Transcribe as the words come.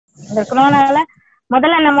இந்த கொரோனால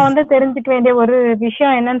முதல்ல நம்ம வந்து தெரிஞ்சுக்க வேண்டிய ஒரு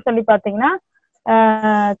விஷயம் என்னன்னு சொல்லி பாத்தீங்கன்னா,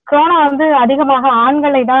 கொரோனா வந்து அதிகமாக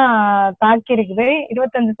ஆண்களை தான் தாக்கி இருக்குது.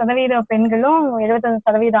 25% பெண்களும்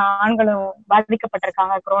 75% ஆண்களும்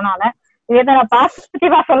பாதிக்கப்பட்டிருக்காங்க கொரோனால. இதை நான்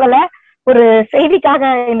பாசிட்டிவா சொல்லல, ஒரு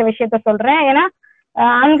செய்திக்காக இந்த விஷயத்த சொல்றேன். ஏன்னா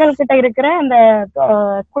ஆண்கள் கிட்ட இருக்கிற இந்த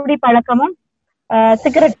குடி பழக்கமும்,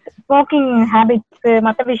 சிகரெட் ஸ்மோக்கிங் ஹேபிட்ஸ்,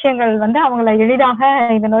 மற்ற விஷயங்கள் வந்து அவங்களை எளிதாக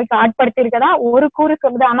இந்த நோய்க்கு ஆட்படுத்தி இருக்கதா ஒரு கூறு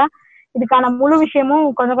சொல்லுது. ஆனா இதுக்கான முழு விஷயமும்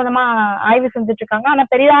கொஞ்சம் கொஞ்சமா ஆய்வு செஞ்சுட்டு இருக்காங்க. ஆனா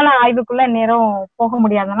பெரிதான ஆய்வுக்குள்ள நேரம் போக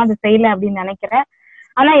முடியாதனால அது செய்யல அப்படின்னு நினைக்கிறேன்.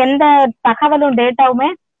 ஆனா எந்த தகவலும் டேட்டாவுமே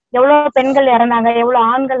எவ்வளவு பெண்கள் இறந்தாங்க, எவ்வளவு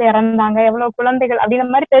ஆண்கள் இறந்தாங்க, எவ்வளவு குழந்தைகள் அப்படிங்கிற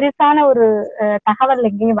மாதிரி பெருசான ஒரு தகவல்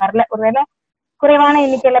எங்கேயும் வரல. ஒருவேளை குறைவான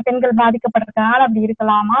எண்ணிக்கையில பெண்கள் பாதிக்கப்பட்டிருக்கனால அப்படி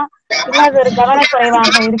இருக்கலாமா, இல்ல அது ஒரு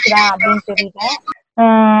கவனக்குறைவாக இருக்குதா அப்படின்னு தெரியல.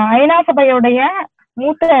 ஐநா சபையுடைய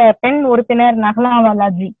மூத்த பெண் உறுப்பினர் நகலா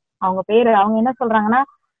பாலாஜி அவங்க பேரு, அவங்க என்ன சொல்றாங்கன்னா,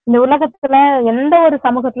 இந்த உலகத்துல எந்த ஒரு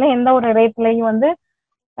சமூகத்துல எந்த ஒரு ரேட்லயும் வந்து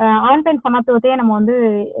ஆண் பெண் சமத்துவத்தையே நம்ம வந்து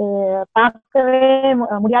பார்க்கவே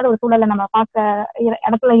முடியாத ஒரு சூழலை நம்ம பார்க்க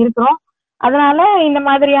இடத்துல இருக்கிறோம். அதனால இந்த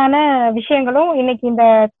மாதிரியான விஷயங்களும் இன்னைக்கு இந்த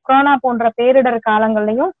கொரோனா போன்ற பேரிடர்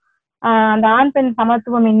காலங்கள்லயும் அந்த ஆண் பெண்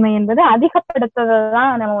சமத்துவமின்மை என்பது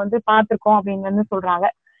அதிகப்படுத்துறதான் நம்ம வந்து பார்த்திருக்கோம் அப்படின்னு வந்து சொல்றாங்க.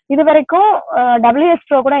 இது வரைக்கும்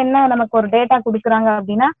WHO கூட என்ன நமக்கு ஒரு டேட்டா கொடுக்குறாங்க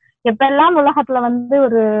அப்படின்னா, எப்பெல்லாம் உலகத்துல வந்து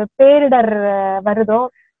ஒரு பேரிடர் வருதோ,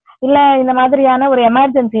 இல்ல இந்த மாதிரியான ஒரு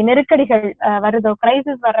எமர்ஜென்சி நெருக்கடிகள் வருதோ,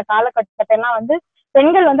 கிரைசிஸ் வர்ற காலகட்டத்தை எல்லாம் வந்து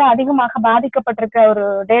பெண்கள் வந்து அதிகமாக பாதிக்கப்பட்டிருக்க ஒரு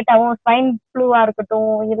டேட்டாவும், ஸ்வைன் ஃப்ளூவா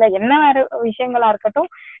இருக்கட்டும், இல்ல என்ன வேற விஷயங்களா இருக்கட்டும்,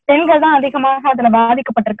 பெண்கள் தான் அதிகமாக அதுல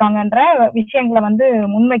பாதிக்கப்பட்டிருக்காங்கன்ற விஷயங்களை வந்து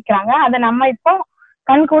முன்வைக்கிறாங்க. அதை நம்ம இப்போ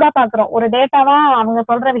கண் கூட பாக்குறோம். ஒரு டேட்டாவா அவங்க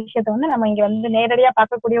சொல்ற விஷயத்த வந்து நம்ம இங்க வந்து நேரடியா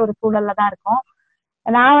பார்க்கக்கூடிய ஒரு சூழல்ல தான் இருக்கோம்.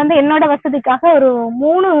 நான் வந்து என்னோட வசதிக்காக ஒரு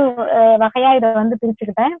 3 வகையா இதை வந்து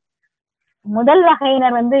பிரிச்சுக்கிட்டேன். முதல்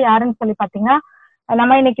வகையினர் வந்து யாருன்னு சொல்லி பாத்தீங்கன்னா,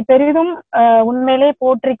 நம்ம இன்னைக்கு பெரிதும் உண்மையிலே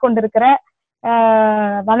போற்றி கொண்டிருக்கிற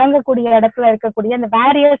வணங்கக்கூடிய இடத்துல இருக்கக்கூடிய இந்த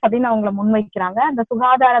வேரியர்ஸ் அப்படின்னு அவங்களை முன்வைக்கிறாங்க. அந்த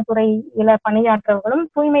சுகாதாரத்துறையில பணியாற்றவர்களும்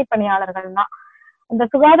தூய்மை பணியாளர்கள் தான். இந்த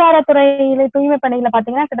சுகாதாரத்துறையில தூய்மை பணியில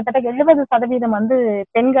பாத்தீங்கன்னா கிட்டத்தட்ட 70% வந்து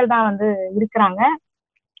பெண்கள் தான் வந்து இருக்கிறாங்க.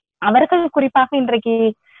 அவர்கள் குறிப்பாக இன்றைக்கு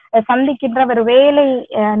சந்திக்கின்ற ஒரு வேலை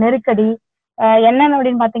நெருக்கடி என்னன்னு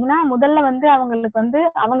அப்படின்னு பாத்தீங்கன்னா, முதல்ல வந்து அவங்களுக்கு வந்து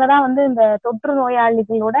அவங்கதான் வந்து இந்த தொற்று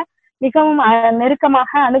நோயாளிகளோட மிகவும்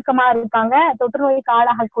நெருக்கமாக அணுக்கமா இருக்காங்க. தொற்று நோய்க்கு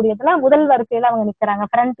ஆளாகக்கூடியதுல முதல் வரிசையில அவங்க நிக்கிறாங்க.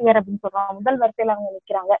 ஃப்ரண்டியர் அப்படின்னு சொல்றாங்க, முதல் வரிசையில அவங்க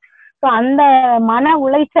நிக்கிறாங்க. ஸோ அந்த மன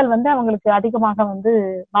உளைச்சல் வந்து அவங்களுக்கு அதிகமாக வந்து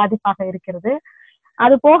பாதிப்பாக இருக்கிறது.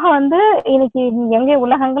 அது போக வந்து இன்னைக்கு எங்கே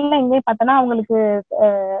உலகங்கள்ல எங்கேயும் பார்த்தோன்னா அவங்களுக்கு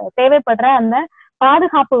தேவைப்படுற அந்த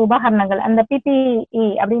பாதுகாப்பு உபகரணங்கள், அந்த PPE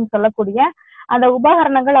அப்படின்னு சொல்லக்கூடிய அந்த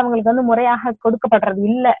உபகரணங்கள் அவங்களுக்கு வந்து முறையாக கொடுக்கப்படுறது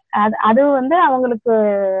இல்லை. அது வந்து அவங்களுக்கு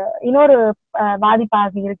இன்னொரு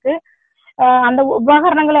பாதிப்பாக இருக்கு. அந்த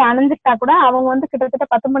உபகரணங்களை அணிஞ்சுட்டா கூட அவங்க வந்து கிட்டத்தட்ட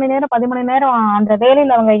 10 மணி நேரம் 10 மணி நேரம் அந்த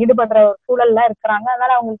வேலையில அவங்க ஈடுபடுற ஒரு சூழல்ல இருக்கிறாங்க.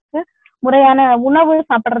 அதனால அவங்களுக்கு முறையான உணவு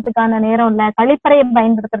சாப்பிட்றதுக்கான நேரம் இல்லை, கழிப்பறையை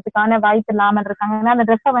பயன்படுத்துறதுக்கான வாய்ப்பு இல்லாமல் இருக்காங்க. ஏன்னா அந்த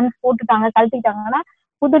ட்ரெஸ்ஸை வந்து போட்டுட்டாங்க, கழட்டிட்டாங்கன்னா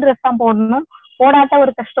புது ட்ரெஸ் தான் போடணும். போடாட்ட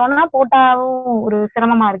ஒரு கஷ்டம்னா போட்டாவும் ஒரு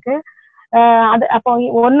சிரமமா இருக்கு. அது அப்போ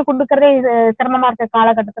ஒண்ணு கொடுக்கறதே சிரமமா இருக்க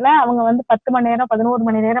காலகட்டத்துல அவங்க வந்து 10 மணி நேரம் 11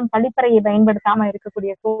 மணி நேரம் கழிப்பறையை பயன்படுத்தாம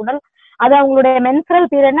இருக்கக்கூடிய சூழல். அது அவங்களுடைய மென்சுரல்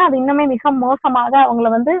பீரியட்னா அது இன்னுமே மிக மோசமாக அவங்கள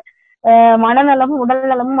வந்து மனநலமும்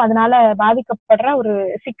உடல் நலமும் அதனால பாதிக்கப்படுற ஒரு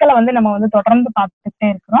சிக்கலை வந்து நம்ம வந்து தொடர்ந்து பார்த்துட்டே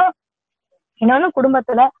இருக்கிறோம். இன்னொன்னு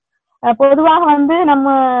குடும்பத்துல பொதுவாக வந்து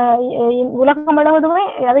நம்ம உலகம் முழுவதுமே,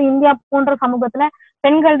 அதாவது இந்தியா போன்ற சமூகத்துல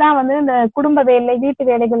பெண்கள் தான் வந்து இந்த குடும்ப வேலை வீட்டு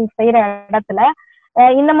வேலைகள் செய்யற இடத்துல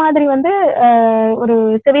இந்த மாதிரி வந்து ஒரு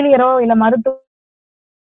செவிலியரோ இல்ல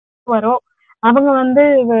மருத்துவரோ அவங்க வந்து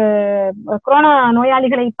கொரோனா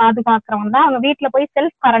நோயாளிகளை பாதுகாக்கிறவங்க தான் அவங்க வீட்டுல போய்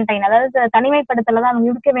செல்ஃப் குவாரண்டைன், அதாவது தனிமைப்படுத்தல தான் அவங்க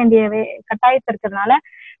இருக்க வேண்டிய கட்டாயத்து இருக்கிறதுனால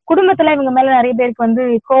குடும்பத்துல இவங்க மேல நிறைய பேருக்கு வந்து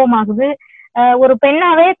கோபமாகுது. ஒரு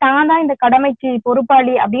பெண்ணாவே தான் தான் இந்த கடமைக்கு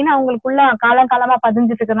பொறுப்பாளி அப்படின்னு அவங்களுக்குள்ள காலங்காலமா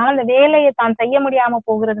பதிஞ்சிட்டு இருக்கிறதுனால அந்த வேலையை தான் செய்ய முடியாம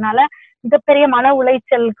போகிறதுனால மிகப்பெரிய மன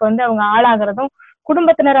உளைச்சலுக்கு வந்து அவங்க ஆளாகிறதும்,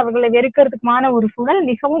 குடும்பத்தினர் அவர்களை வெறுக்கிறதுக்குமான ஒரு சூழல்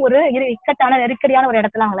மிகவும் ஒரு இக்கட்டான நெருக்கடியான ஒரு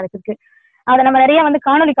இடத்துல அவங்களை வச்சிருக்கு. அதை நம்ம நிறைய வந்து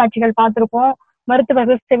காணொலி காட்சிகள் பார்த்திருப்போம்.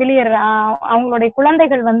 மருத்துவர்கள், செவிலியர் அவங்களுடைய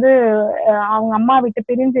குழந்தைகள் வந்து அவங்க அம்மா விட்டு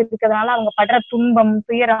பிரிஞ்சு இருக்கிறதுனால அவங்க படுற துன்பம்,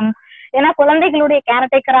 துயரம். ஏன்னா குழந்தைகளுடைய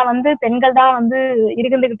கேரக்டரா வந்து பெண்கள் தான் வந்து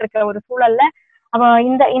இருந்துகிட்டு இருக்கிற ஒரு சூழல்ல அவ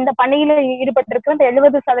இந்த பணியில ஈடுபட்டு இருக்கிற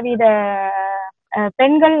 70%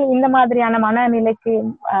 பெண்கள் இந்த மாதிரியான மனநிலைக்கு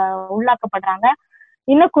உள்ளாக்கப்படுறாங்க.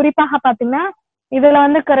 இன்னும் குறிப்பாக பாத்தீங்கன்னா இதுல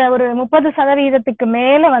வந்து ஒரு 30%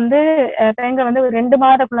 மேல வந்து பெண்கள் வந்து 2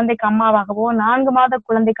 மாத குழந்தைக்கு அம்மாவாகவோ 4 மாத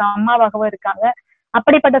குழந்தைக்கு அம்மாவாகவோ இருக்காங்க.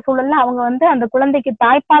 அப்படிப்பட்ட சூழல்ல அவங்க வந்து அந்த குழந்தைக்கு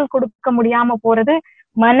தாய்ப்பால் கொடுக்க முடியாம போறது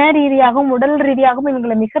மன ரீதியாகவும் உடல் ரீதியாகவும்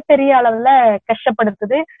இவங்களை மிகப்பெரிய அளவுல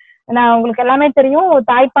கஷ்டப்படுத்துது. நான் உங்களுக்கு எல்லாமே தெரியும்,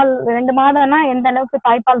 தாய்ப்பால் 2 மாதம்னா எந்த அளவுக்கு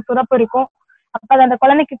தாய்ப்பால் சுரப்பு இருக்கும். அப்ப அது அந்த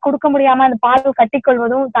குழந்தைக்கு கொடுக்க முடியாம அந்த பால்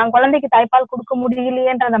கட்டிக்கொள்வதும், தான் குழந்தைக்கு தாய்ப்பால் கொடுக்க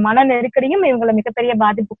முடியலையேன்ற அந்த மன நெருக்கடியும் இவங்களை மிகப்பெரிய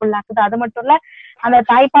பாதிப்புக்குள்ளாக்குது. அது மட்டும் இல்ல, அந்த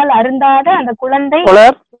தாய்ப்பால் அருந்தாத அந்த குழந்தை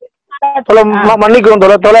மன்னிக்கும்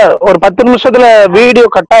ஒரு 10 நிமிஷத்துல வீடியோ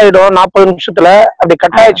கட் ஆயிடும். 40 நிமிஷத்துல அப்படி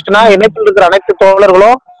கட் ஆயிடுச்சுன்னா இணைப்பில் இருக்கிற அனைத்து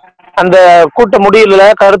தோழர்களும் அந்த கூட்ட முடியல,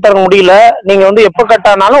 கருத்தரங்க முடியல, நீங்க வந்து எப்ப கட்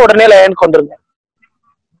ஆனாலும் உடனே லைனுக்கு வந்துருங்க.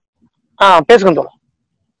 பேசுங்க தோழர்.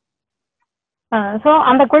 சோ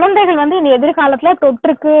அந்த குழந்தைகள் வந்து இந்த எதிர்காலத்துல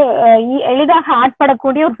தொற்றுக்கு எளிதாக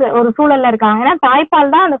ஆட்படக்கூடிய ஒரு சூழல்ல இருக்காங்க. ஏன்னா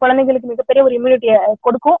தாய்ப்பால் தான் அந்த குழந்தைகளுக்கு மிகப்பெரிய ஒரு இம்யூனிட்டியை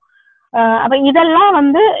கொடுக்கும். அப்ப இதெல்லாம்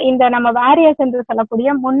வந்து இந்த நம்ம வாரியர்ஸ் என்று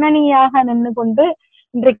சொல்லக்கூடிய முன்னணியாக நின்று கொண்டு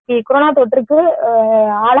இன்றைக்கு கொரோனா தொற்றுக்கு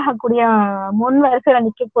ஆளாகக்கூடிய முன் வரிசையில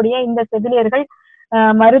நிற்கக்கூடிய இந்த செவிலியர்கள்,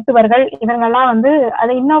 மருத்துவர்கள், இவங்கெல்லாம் வந்து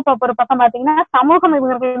அதை இன்னும் ஒரு பக்கம் பாத்தீங்கன்னா சமூகம்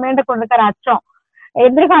இவர்கள் மேண்டு கொண்டிருக்கிற அச்சம்,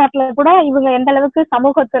 எதிர்காலத்துல கூட இவங்க எந்த அளவுக்கு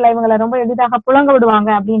சமூகத்துல இவங்களை ரொம்ப எளிதாக புழங்க விடுவாங்க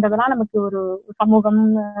அப்படின்றதெல்லாம் நமக்கு ஒரு சமூகம்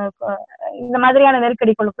இந்த மாதிரியான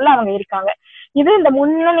நெருக்கடிகளுக்குள்ள அவங்க இருக்காங்க. இது இந்த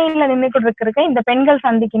முன்னணியில நின்றுட்டு இருக்கிற இந்த பெண்கள்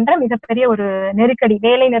சந்திக்கின்ற மிகப்பெரிய ஒரு நெருக்கடி,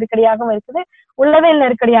 வேலை நெருக்கடியாகவும் இருக்குது, உளவியல்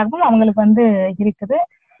நெருக்கடியாகவும் அவங்களுக்கு வந்து இருக்குது.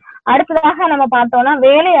 அடுத்ததாக நம்ம பார்த்தோம்னா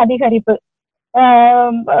வேலை அதிகரிப்பு.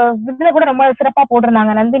 இதுல கூட ரொம்ப சிறப்பா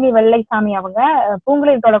போட்டிருந்தாங்க நந்தினி வெள்ளைசாமி அவங்க,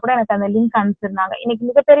 பூங்குழலியோட கூட எனக்கு அந்த லிங்க் அனுப்பிச்சிருந்தாங்க. இன்னைக்கு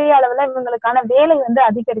மிகப்பெரிய அளவுல இவங்களுக்கான வேலை வந்து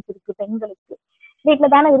அதிகரிச்சிருக்கு. பெண்களுக்கு வீட்டுல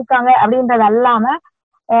தானே இருக்காங்க அப்படின்றது அல்லாம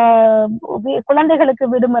குழந்தைகளுக்கு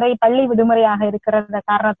விடுமுறை, பள்ளி விடுமுறையாக இருக்கிற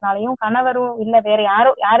காரணத்தினாலையும், கணவரும் இல்ல வேற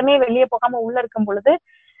யாருமே வெளியே போகாம உள்ள இருக்கும் பொழுது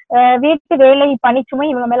வீட்டு வேலை பணிச்சுமை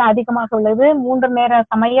இவங்க மேல அதிகமாக உள்ளது. 3 நேர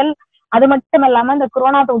சமையல், அது மட்டும் இல்லாம இந்த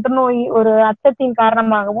கொரோனா தொற்று நோய் ஒரு அச்சத்தின்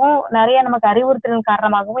காரணமாகவும் நிறைய நமக்கு அறிவுறுத்தலின்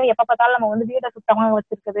காரணமாகவும் எப்ப பார்த்தாலும் நம்ம வந்து வீட்டை சுத்தமா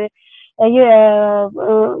வச்சிருக்குது.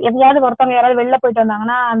 எப்பயாவது ஒருத்தவங்க யாராவது வெளில போயிட்டு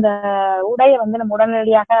வந்தாங்கன்னா அந்த உடையை வந்து நம்ம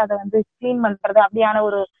உடனடியாக அதை வந்து கிளீன் பண்றது, அப்படியான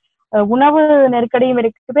ஒரு உணவு நெருக்கடியும்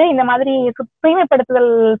இருக்குது. இந்த மாதிரி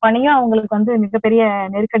தூய்மைப்படுத்துதல் பணியும் அவங்களுக்கு வந்து மிகப்பெரிய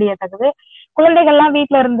நெருக்கடியை தகுது. குழந்தைகள்லாம்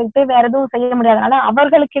வீட்டுல இருந்துட்டு வேற எதுவும் செய்ய முடியாதனால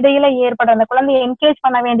அவர்களுக்கு இடையில ஏற்படுற அந்த குழந்தையை என்கரேஜ்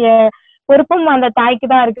பண்ண வேண்டிய பொறுப்பும் அந்த தாய்க்கு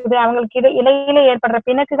தான் இருக்குது. அவங்களுக்கு இடையில ஏற்படுற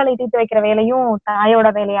பிணக்குகளை தீர்த்து வைக்கிற வேலையும் தாயோட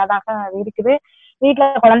வேலையாதாக இருக்குது. வீட்டுல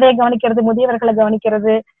குழந்தையை கவனிக்கிறது, முதியவர்களை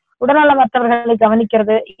கவனிக்கிறது, உடல்நலமற்றவர்களை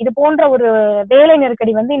கவனிக்கிறது, இது போன்ற ஒரு வேலை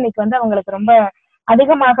நெருக்கடி வந்து இன்னைக்கு வந்து அவங்களுக்கு ரொம்ப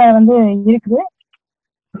அதிகமாக வந்து இருக்குது.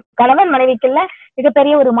 கணவன் மனைவிக்குள்ள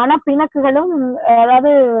மிகப்பெரிய ஒரு மன பிணக்குகளும்,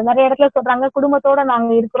 அதாவது நிறைய இடத்துல சொல்றாங்க குடும்பத்தோட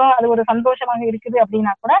நாங்க இருக்கிறோம், அது ஒரு சந்தோஷமாக இருக்குது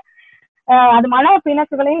அப்படின்னா கூட அது மன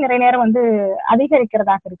பிணக்குகளையும் நிறைய நேரம் வந்து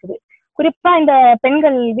அதிகரிக்கிறதாக இருக்குது. குறிப்பா இந்த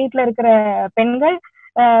பெண்கள், வீட்டுல இருக்கிற பெண்கள்,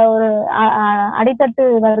 ஒரு அடித்தட்டு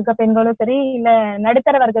வர்க்க பெண்களும் சரி, இல்ல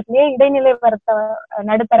நடுத்தர வர்க்கத்திலேயே இடைநிலை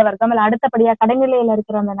நடுத்தர வர்க்கம், இல்ல அடுத்தபடியா கடைநிலையில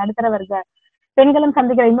இருக்கிற அந்த நடுத்தர வர்க்க பெண்களும்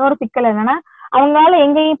சந்திக்கிற இன்னொரு சிக்கல் என்னன்னா, அவங்களால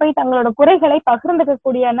எங்கேயும் போய் தங்களோட குறைகளை பகிர்ந்துக்க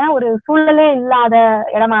கூடியான ஒரு சூழலே இல்லாத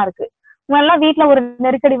இடமா இருக்கு. முன்னெல்லாம் வீட்டுல ஒரு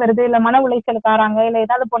நெருக்கடி வருது, இல்ல மன உளைச்சல் தாராங்க, இல்ல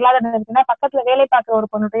ஏதாவது பொருளாதார நெருக்கடினா பக்கத்துல வேலை பார்க்குற ஒரு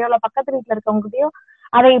பொண்ணுகிட்டயோ இல்ல பக்கத்து வீட்டுல இருக்கவங்ககிட்டயோ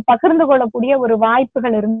அதை பகிர்ந்து கொள்ளக்கூடிய ஒரு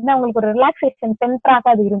வாய்ப்புகள் இருந்து அவங்களுக்கு ஒரு ரிலாக்ஸேஷன் சென்டராக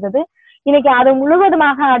அது இருந்தது. இன்னைக்கு அது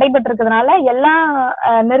முழுவதுமாக அடைபட்டு இருக்கிறதுனால எல்லா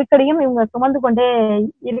நெருக்கடியும் இவங்க சுமந்து கொண்டே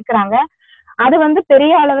இருக்கிறாங்க. அது வந்து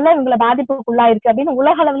பெரிய அளவுல இவங்களை பாதிப்புக்குள்ளா இருக்கு அப்படின்னு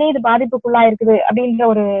உலக அளவுலயே இது பாதிப்புக்குள்ளா இருக்குது அப்படின்ற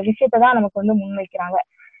ஒரு விஷயத்தான் நமக்கு வந்து முன்வைக்கிறாங்க.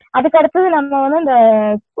 அதுக்கு அடுத்தது நம்ம வந்து இந்த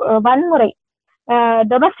வன்முறை,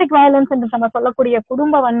 டொமஸ்டிக் வயலன்ஸ் என்று நம்ம சொல்லக்கூடிய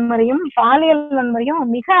குடும்ப வன்முறையும் பாலியல் வன்முறையும்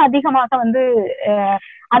மிக அதிகமாக வந்து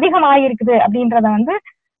அதிகமாயிருக்குது அப்படின்றத வந்து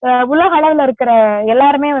உலக அளவுல இருக்கிற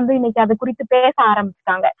எல்லாருமே வந்து இன்னைக்கு அது குறித்து பேச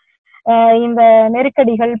ஆரம்பிச்சுட்டாங்க. இந்த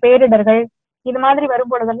நெருக்கடிகள், பேரிடர்கள் இது மாதிரி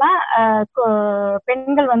வரும் பொழுதெல்லாம்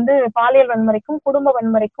பெண்கள் வந்து பாலியல் வன்முறைக்கும் குடும்ப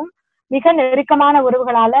வன்முறைக்கும் மிக நெருக்கமான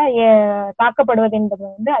உறவுகளால தாக்கப்படுவது என்பது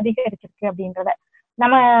வந்து அதிகரிச்சிருக்கு அப்படின்றத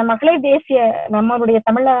நம்ம மகளிர் தேசிய, நம்மளுடைய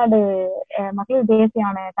தமிழ்நாடு மகளிர்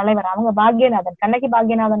தேசியான தலைவர் அவங்க பாக்யநாதன், கண்ணகி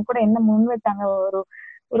பாக்யநாதன் கூட என்ன முன்வைத்தாங்க, ஒரு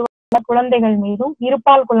குழந்தைகள் மீதும்,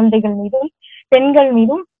 இருபால் குழந்தைகள் மீதும், பெண்கள்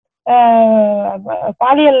மீதும்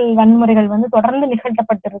பாலியல் வன்முறைகள் வந்து தொடர்ந்து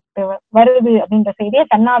நிகழ்த்தப்பட்டு வருது அப்படின்ற செய்தியை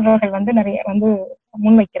தன்னார்வர்கள் வந்து நிறைய வந்து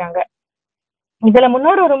முன்வைக்கிறாங்க. இதுல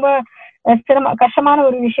முன்னோரு ரொம்ப கஷ்டமான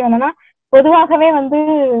ஒரு விஷயம் என்னன்னா, பொதுவாகவே வந்து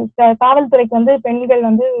காவல்துறைக்கு வந்து பெண்கள்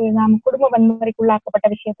வந்து நாம் குடும்ப வன்முறைக்குள்ளாக்கப்பட்ட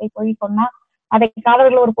விஷயத்தை போய் சொன்னா அதை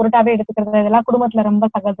காவலர்கள் ஒரு பொருட்டாவே எடுத்துக்கிறது, இதெல்லாம் குடும்பத்துல ரொம்ப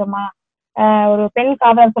சகஜமா, ஒரு பெண்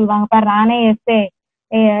காவலர் சொல்லுவாங்க பாரு நானே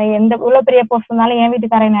எந்த இவ்வளவு பெரிய போஸ்ட் இருந்தாலும் என்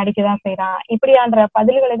வீட்டுக்காரன் அடிக்கதான் செய்யறான், இப்படியான்ற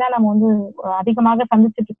பதில்களை தான் நம்ம வந்து அதிகமாக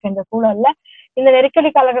சந்திச்சுட்டு இருக்க இந்த சூழல்ல இந்த நெருக்கடி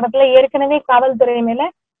காலகட்டத்துல ஏற்கனவே காவல்துறை மேல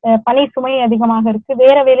பணி சுமை அதிகமாக இருக்கு,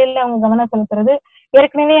 வேற வேலையில அவங்க கவனம் செலுத்துறது,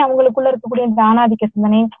 ஏற்கனவே அவங்களுக்குள்ள இருக்கக்கூடிய இந்த ஆணாதிக்க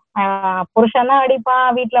சிந்தனை, புருஷன் தான் அடிப்பான்,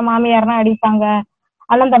 வீட்டுல மாமியார்னா அடிப்பாங்க,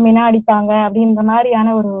 அண்ணன் தம்பினா அடிப்பாங்க அப்படின்ற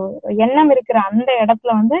மாதிரியான ஒரு எண்ணம் இருக்கிற அந்த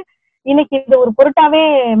இடத்துல வந்து இன்னைக்கு இது ஒரு பொருட்டாவே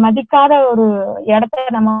மதிக்காத ஒரு இடத்த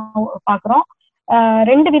நம்ம பாக்குறோம்.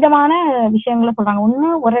 ரெண்டு விதமான விஷயங்களை சொல்றாங்க. ஒண்ணு,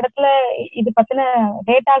 ஒரு இடத்துல இது பத்தின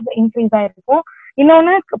டேட்டா இன்க்ரீஸ் ஆயிருக்கும்.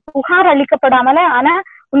 இன்னொன்னு, புகார் அளிக்கப்படாமல ஆனா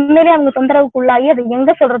உண்மையிலே அவங்க தொந்தரவுக்குள்ளாகி அதை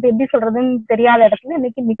எங்க சொல்றது எப்படி சொல்றதுன்னு தெரியாத இடத்துல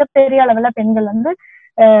இன்னைக்கு மிகப்பெரிய அளவுல பெண்கள் வந்து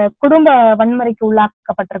குடும்ப வன்முறைக்கு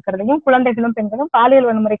உள்ளாக்கப்பட்டிருக்கிறதையும், குழந்தைகளும் பெண்களும் பாலியல்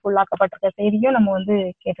வன்முறைக்கு உள்ளாக்கப்பட்டிருக்கிற செய்தியும் நம்ம வந்து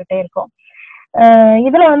கேட்டுட்டே இருக்கோம்.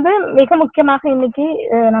 இதுல வந்து மிக முக்கியமாக இன்னைக்கு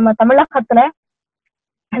நம்ம தமிழகத்துல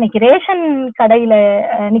இன்னைக்கு ரேஷன் கடையில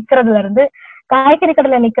நிக்கிறதுல இருந்து காய்கறி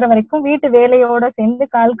கடையில நிக்கிற வரைக்கும் வீட்டு வேலையோட சேர்ந்து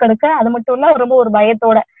கால் கடுக்க, அது மட்டும் இல்ல ரொம்ப ஒரு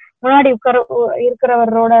பயத்தோட முன்னாடி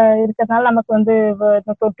இருக்கிறவரோட இருக்கிறதுனால நமக்கு வந்து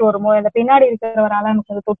தொற்று வருமோ, இல்ல பின்னாடி இருக்கிறவரால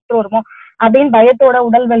நமக்கு வந்து தொற்று வருமோ அப்படின்னு பயத்தோட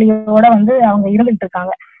உடல் வலியோட வந்து அவங்க இருந்துட்டு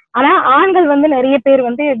இருக்காங்க. ஆனா ஆண்கள் வந்து நிறைய பேர்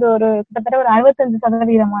வந்து இது ஒரு கிட்டத்தட்ட ஒரு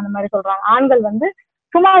 65% அந்த மாதிரி சொல்றாங்க. ஆண்கள் வந்து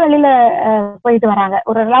சும்மா வெளியில போயிட்டு வராங்க,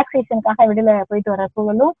 ஒரு ரிலாக்ஸேஷனுக்காக வெளியில போயிட்டு வர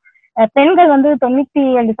சூழலும். பெண்கள் வந்து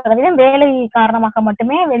 97% வேலை காரணமாக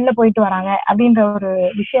மட்டுமே வெளில போயிட்டு வராங்க அப்படின்ற ஒரு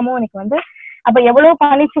விஷயமும் எனக்கு வந்து, அப்ப எவ்வளவு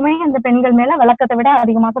பணிச்சுமை அந்த பெண்கள் மேல வழக்கத்தை விட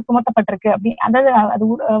அதிகமாக சுமத்தப்பட்டிருக்கு அப்படி, அதாவது அது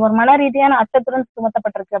ஒரு மன ரீதியான அச்சத்துடன்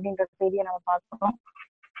சுமத்தப்பட்டிருக்கு அப்படின்ற செய்தியை நம்ம பார்க்கிறோம்.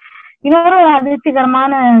 இன்னொரு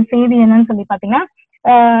அதிர்ச்சிகரமான செய்தி என்னன்னு சொல்லி பாத்தீங்கன்னா,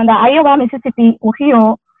 இந்த Iowa, Mississippi, Ohio,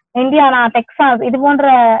 Indiana, Texas இது போன்ற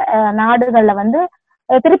நாடுகள்ல வந்து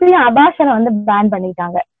திருப்பியும் அபார்ஷனை வந்து பேன்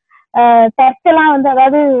பண்ணிட்டாங்க. சர்ச் எல்லாம் வந்து,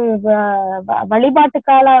 அதாவது வழிபாட்டு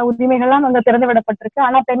கால உரிமைகள்லாம் அங்க திறந்து விடப்பட்டிருக்கு.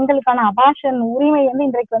 ஆனா பெண்களுக்கான அபார்ஷன் உரிமை வந்து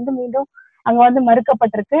இன்றைக்கு வந்து மீண்டும் அங்க வந்து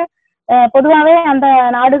மறுக்கப்பட்டிருக்கு. பொதுவாவே அந்த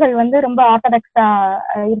நாடுகள் வந்து ரொம்ப ஆர்த்தடாக்ஸா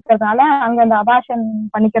இருக்கிறதுனால அங்க அந்த அபார்ஷன்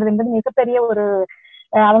பண்ணிக்கிறது என்பது மிகப்பெரிய ஒரு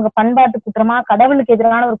அவங்க பண்பாட்டு குற்றமா, கடவுளுக்கு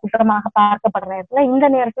எதிரான ஒரு குற்றமாக பார்க்கப்படுற நேரத்துல இந்த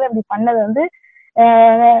நேரத்துல இப்படி பண்ணது வந்து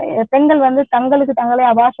பெண்கள் வந்து தங்களுக்கு தங்களே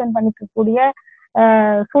அபார்ஷன் பண்ணிக்கக்கூடிய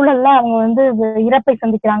சூழல்ல அவங்க வந்து இறப்பை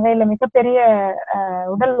சந்திக்கிறாங்க, இல்ல மிகப்பெரிய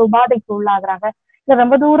உடல் உபாதைக்கு உள்ளாகுறாங்க, இல்ல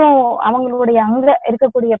ரொம்ப தூரம் அவங்களுடைய அங்க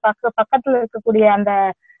இருக்கக்கூடிய பக்கத்துல இருக்கக்கூடிய அந்த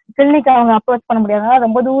கிளினிக் அவங்க அப்ரோச் பண்ண முடியாதனால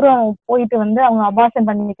ரொம்ப தூரம் போயிட்டு வந்து அவங்க அபார்ஷன்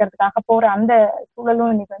பண்ணிக்கிறதுக்காக போற அந்த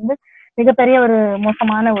சூழலும் இன்னைக்கு வந்து மிகப்பெரிய ஒரு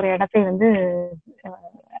மோசமான ஒரு இடத்தை வந்து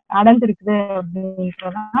அடைஞ்சிருக்குது அப்படின்னு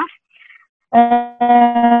சொல்லலாம்.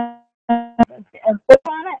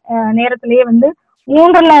 பொதுவான நேரத்திலேயே வந்து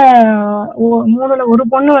மூணுல ஒரு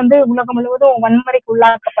பொண்ணு வந்து உலகம் முழுவதும் வன்முறைக்கு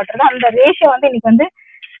உள்ளாக்கப்பட்டது. அந்த ரேஷியோ வந்து இன்னைக்கு வந்து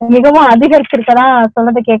மிகவும் அதிகரிச்சிருக்கதா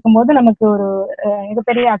சொல்றதை கேட்கும் போது நமக்கு ஒரு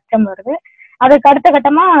மிகப்பெரிய அச்சம் வருது. அதுக்கு அடுத்த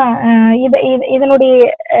கட்டமா இதனுடைய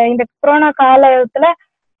இந்த கொரோனா காலத்துல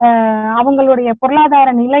அவங்களுடைய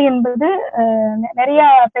பொருளாதார நிலை என்பது நிறைய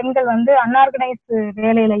பெண்கள் வந்து அன்ஆர்கனைஸ்டு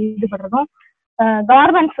வேலையில ஈடுபடுறதும்,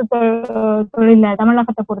 கார்மெண்ட்ஸ் தொழில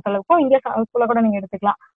தமிழகத்தை பொறுத்தளவுக்கும் இந்தியா கூட நீங்க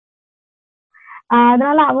எடுத்துக்கலாம்.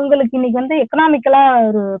 அதனால அவங்களுக்கு இன்னைக்கு வந்து எக்கனாமிக்கலா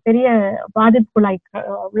ஒரு பெரிய பாதிப்பு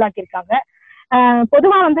உள்ளாக்கியிருக்காங்க.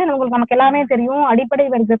 பொதுவா வந்து நமக்கு எல்லாமே தெரியும், அடிப்படை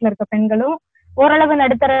வர்க்கத்துல இருக்க பெண்களும் ஓரளவு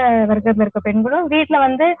நடுத்தர வர்க்கத்துல இருக்க பெண்களும் வீட்டுல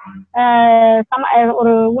வந்து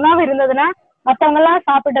ஒரு உணவு இருந்ததுன்னா மத்தவங்க எல்லாம்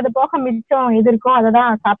சாப்பிட்டது போக மிச்சம் எது இருக்கோ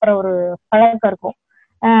அததான் சாப்பிட்ற ஒரு பழக்கம் இருக்கும்.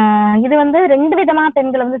 இது வந்து ரெண்டு விதமா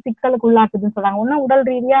பெண்களை வந்து சிக்கலுக்கு உள்ளாக்குதுன்னு சொல்றாங்க. ஒன்னும் உடல்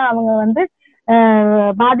ரீதியா அவங்க வந்து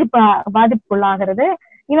பாதிப்புக்குள்ளாகிறது,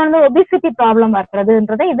 இன்னொன்று ஒபிசிட்டி ப்ராப்ளம்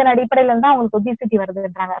வர்றதுன்றது இதன் அடிப்படையில இருந்தா அவங்களுக்கு ஒபிசிட்டி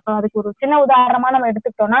வருதுன்றாங்க. அப்ப அதுக்கு ஒரு சின்ன உதாரணமா நம்ம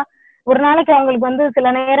எடுத்துக்கிட்டோம்னா, ஒரு நாளைக்கு அவங்களுக்கு வந்து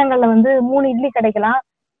சில நேரங்கள்ல வந்து 3 இட்லி கிடைக்கலாம்,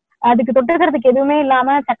 அதுக்கு தொட்டுக்கிறதுக்கு எதுவுமே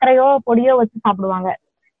இல்லாம சர்க்கரையோ பொடியோ வச்சு சாப்பிடுவாங்க.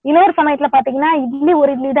 இன்னொரு சமயத்துல பாத்தீங்கன்னா இட்லி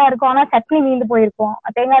ஒரு இட்லி தான் இருக்கும், ஆனா சட்னி மீந்து போயிருக்கும்,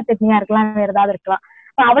 தேங்காய் சட்னியா இருக்கலாம், வேற ஏதாவது இருக்கலாம்.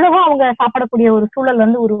 அவ்வளவா அவங்க சாப்பிடக்கூடிய ஒரு சூழல்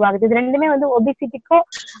வந்து உருவாகுது. இது ரெண்டுமே வந்து ஒபிசிட்டிக்கோ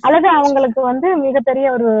அல்லது அவங்களுக்கு வந்து மிகப்பெரிய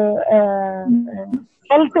ஒரு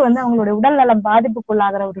ஹெல்த் வந்து அவங்களுடைய உடல் நலம்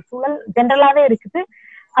பாதிப்புக்குள்ளாகிற ஒரு சூழல் ஜென்ரலாவே இருக்குது.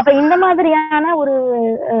 அப்ப இந்த மாதிரியான ஒரு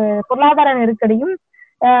பொருளாதார நெருக்கடியும்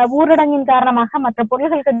ஊரடங்கின் காரணமாக மற்ற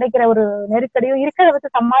பொருள்கள் கிடைக்கிற ஒரு நெருக்கடியும் இருக்கிறத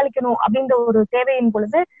வச்சு சமாளிக்கணும் அப்படின்ற ஒரு தேவையின்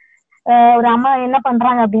பொழுது ஒரு அம்மா என்ன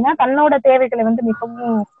பண்றாங்க அப்படின்னா, தன்னோட தேவைகளை வந்து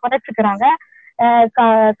மிகவும் குறைச்சுக்கிறாங்க.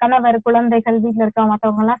 கணவர், குழந்தைகள், வீட்டுல இருக்க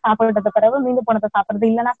மற்றவங்க எல்லாம் சாப்பிட்டத பிறகு மீந்து போனதை சாப்பிடுறது,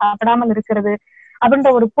 இல்லைன்னா சாப்பிடாமல் இருக்கிறது அப்படின்ற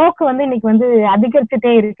ஒரு போக்கு வந்து இன்னைக்கு வந்து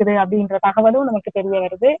அதிகரிச்சுட்டே இருக்குது அப்படின்ற தகவலும் நமக்கு தெரிய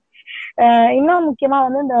வருது. இன்னும் முக்கியமா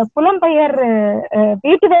வந்து இந்த புலம்பெயர்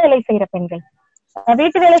வீட்டு வேலை செய்யற பெண்கள்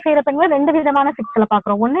ரெண்டு விதமான சிக்கலை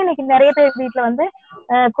பாக்குறோம். ஒண்ணு, இன்னைக்கு நிறைய பேர் வீட்டுல வந்து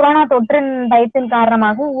கொரோனா தொற்றின் பயத்தின்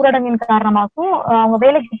காரணமாகவும் ஊரடங்கின் காரணமாகவும் அவங்க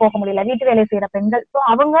வேலைக்கு போக முடியல, வீட்டு வேலை செய்யற பெண்கள். ஸோ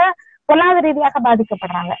அவங்க பொருளாதார ரீதியாக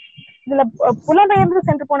பாதிக்கப்படுறாங்க. இதுல புலம்பெயர்ந்து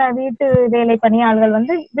சென்று போன வீட்டு வேலை பணியாளர்கள்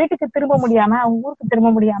வந்து வீட்டுக்கு திரும்ப முடியாம, அவங்க ஊருக்கு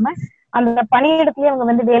திரும்ப முடியாம அந்த பணியிடத்திலேயே அவங்க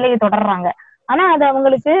வந்து வேலையை தொடர்றாங்க. ஆனா அது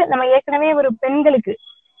அவங்களுக்கு நம்ம ஏற்கனவே ஒரு பெண்களுக்கு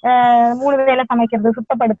 3 வேளை சமைக்கிறது,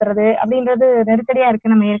 சுத்தப்படுத்துறது அப்படின்றது நெருக்கடியா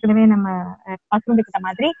இருக்கு. நம்ம ஏற்கனவே நம்ம பகிர்ந்துக்கிட்ட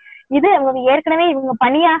மாதிரி இது அவங்க ஏற்கனவே இவங்க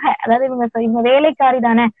பணியாக, அதாவது இவங்க வேலைக்காரி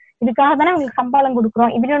தானே, இதுக்காக தானே அவங்களுக்கு சம்பளம்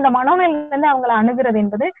கொடுக்குறோம் இப்படின்ற மனோநிலையில இருந்து அவங்களை அணுகிறது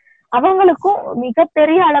என்பது அவங்களுக்கும்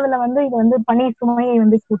மிகப்பெரிய அளவுல இது பணி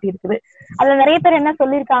சுமையை கூட்டி இருக்குது. அதுல நிறைய பேர் என்ன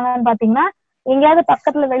சொல்லியிருக்காங்கன்னு பாத்தீங்கன்னா, எங்கேயாவது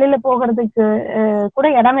பக்கத்துல வெளியில போகிறதுக்கு கூட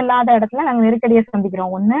இடம் இல்லாத இடத்துல நாங்க நெருக்கடியை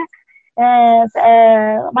சந்திக்கிறோம். ஒண்ணு,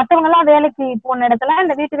 மற்றவங்க எல்லாம் வேலைக்கு போன இடத்துல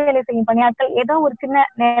இந்த வீட்டு வேலை செய்யும் பணியாட்கள் ஏதோ ஒரு சின்ன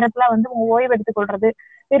நேரத்துல ஓய்வு எடுத்துக் கொள்றது,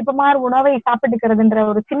 விருப்பமான உணவை சாப்பிட்டுக்கிறதுன்ற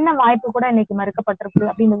ஒரு சின்ன வாய்ப்பு கூட இன்னைக்கு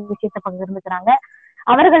மறுக்கப்பட்டிருக்கு அப்படின்ற விஷயத்த பகிர்ந்துக்கிறாங்க.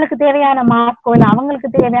 அவர்களுக்கு தேவையான மாஸ்கோ இல்ல அவங்களுக்கு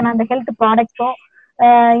தேவையான அந்த ஹெல்த் ப்ராடக்ட்ஸோ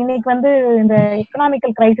இன்னைக்கு இந்த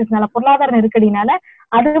எக்கனாமிக்கல் கிரைசிஸ்னால, பொருளாதார நெருக்கடினால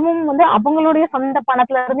அதுவும் அவங்களுடைய சொந்த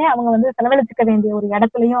பணத்துல இருந்தே அவங்க செலவழிச்சுக்க வேண்டிய ஒரு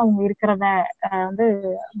இடத்துலயும் அவங்க இருக்கிறத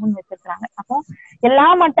முன் வச்சிருக்கிறாங்க. அப்போ எல்லா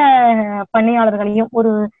மட்ட பணியாளர்களையும்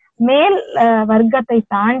ஒரு மேல் வர்க்கத்தை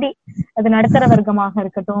தாண்டி அது நடுத்தர வர்க்கமாக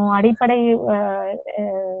இருக்கட்டும், அடிப்படை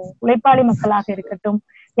உழைப்பாளி மக்களாக இருக்கட்டும்,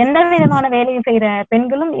 எந்த விதமான வேலையை செய்யற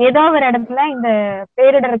பெண்களும் ஏதோ ஒரு இடத்துல இந்த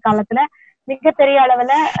பேரிடர் காலத்துல மிகப்பெரிய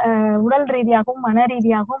அளவுல உடல் ரீதியாகவும் மன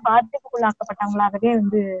ரீதியாகவும் பாதிப்புக்குள்ளாக்கப்பட்டவங்களாகவே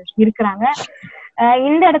இருக்கிறாங்க.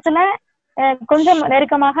 இந்த இடத்துல கொஞ்சம்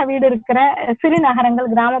நெருக்கமாக வீடு இருக்கிற சிறு நகரங்கள்,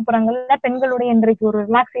 கிராமப்புறங்கள்ல பெண்களுடைய இன்றைக்கு ஒரு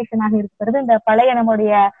ரிலாக்ஸேஷனாக இருக்கிறது இந்த பழைய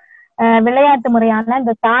நம்முடைய விளையாட்டு முறையான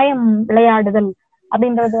இந்த தாயம் விளையாடுதல்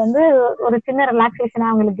அப்படின்றது ஒரு சின்ன ரிலாக்ஸேஷனா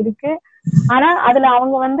அவங்களுக்கு இருக்கு. ஆனா அதுல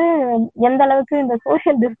அவங்க எந்த அளவுக்கு இந்த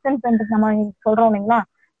சோசியல் டிஸ்டன்ஸ் நம்ம சொல்றோம் இல்லைங்களா,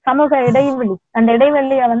 சமூக இடைவெளி, அந்த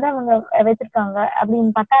இடைவெளிய அவங்க வச்சிருக்காங்க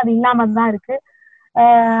அப்படின்னு பார்த்தா அது இல்லாம தான் இருக்கு.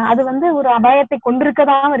 அது ஒரு அபாயத்தை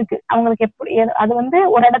கொண்டிருக்கதான் இருக்கு. அவங்களுக்கு எப்படி அது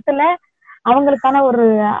ஒரு இடத்துல அவங்களுக்கான ஒரு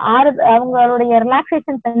அவங்களுடைய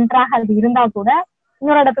ரிலாக்ஸேஷன் சென்டராக அது இருந்தா கூட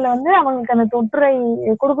இன்னொரு இடத்துல அவங்களுக்கு அந்த தொற்றை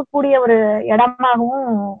கொடுக்கக்கூடிய ஒரு இடமாகவும்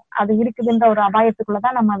அது இருக்குதுன்ற ஒரு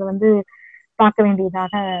அபாயத்துக்குள்ளதான் நம்ம அதை பார்க்க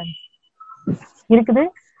வேண்டியதாக இருக்குது.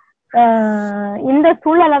 இந்த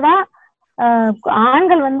சூழலைதான்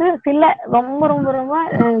ஆண்கள் சில ரொம்ப ரொம்ப ரொம்ப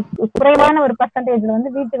குறைவான ஒரு பர்சன்டேஜ்ல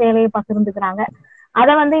வீட்டு வேலையை பகிர்ந்துக்கிறாங்க.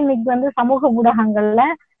 அதை இன்னைக்கு சமூக ஊடகங்கள்ல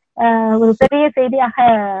ஒரு பெரிய செய்தியாக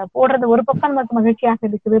போடுறது ஒரு பக்கம் நமக்கு மகிழ்ச்சியாக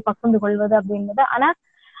இருக்குது, பகிர்ந்து கொள்வது அப்படின்றது. ஆனா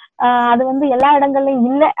அது எல்லா இடங்கள்லயும்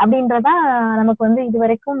இல்லை அப்படின்றதான் நமக்கு இது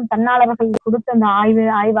வரைக்கும் தன்னாளர்கள் கொடுத்த அந்த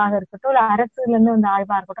ஆய்வாக இருக்கட்டும், இல்ல அரசுல இருந்து அந்த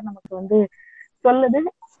ஆய்வா இருக்கட்டும் நமக்கு சொல்லுது.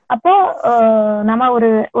 அப்போ நம்ம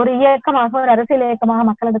ஒரு இயக்கமாக, ஒரு அரசியல் இயக்கமாக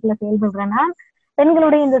மக்களிடத்துல செயல்படுறேன்னா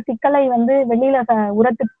பெண்களுடைய இந்த சிக்கலை வெளியில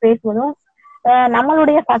உரத்து பேசுவதும்,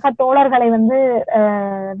 நம்மளுடைய சக தோழர்களை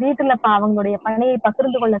வீட்டுல அவங்களுடைய பணியை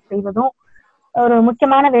பகிர்ந்து கொள்ள செய்வதும் ஒரு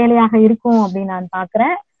முக்கியமான வேலையாக இருக்கும் அப்படின்னு நான்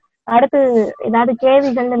பாக்குறேன். அடுத்து ஏதாவது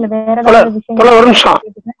கேள்விகள் இல்ல வேற ஏதாவது விஷயம்?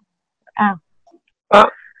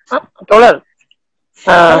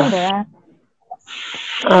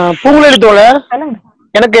 பூங்குழலி தோழர்,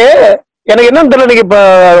 எனக்கு என்னன்னு தெரியல, நீங்க இப்ப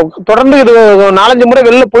தொடர்ந்து இது 4-5 முறை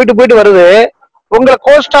வெளில போயிட்டு வருது. உங்களை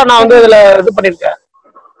கோஸ்டா நான் இதுல இது பண்ணிருக்கேன்,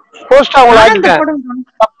 கோஸ்டா உங்களை ஆக்கிட்டேன்.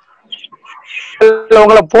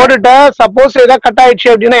 உங்களை போட்டுட்டேன். சப்போஸ் ஏதாவது கட்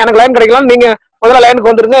ஆயிடுச்சு அப்படின்னா எனக்கு லைன் கிடைக்கலாம், நீங்க முதல்ல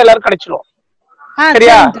லைனுக்கு வந்துருங்க, எல்லாரும் கிடைச்சிரும்.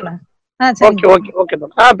 சரியா? ஓகே ஓகே ஓகே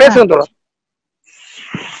தோழர், பேசுங்க தோழர்.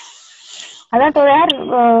 அதான் தோழர்,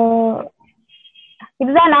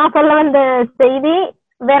 இதுதான் நான் சொல்ல வந்த செய்தி.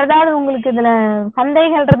 வேற ஏதாவது உங்களுக்கு இதுல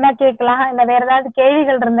சந்தேகங்கள் இருந்தா கேட்கலாம், இல்ல வேற ஏதாவது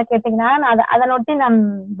கேள்விகள் இருந்தா கேட்டீங்கன்னா அதை நோட்டி நான்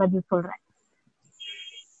பதில் சொல்றேன்.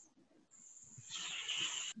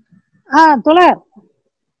 தோழர்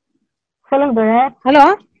சொல்லுங்க தோழர். ஹலோ,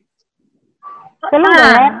 சொல்லுங்க.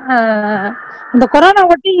 இந்த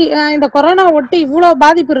கொரோனா ஒட்டி இவ்வளவு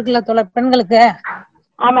பாதிப்பு இருக்குல்ல தோழர் பெண்களுக்கு,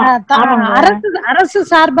 அரசு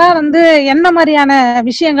சார்பா என்ன மாதிரியான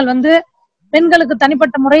விஷயங்கள் பெண்களுக்கு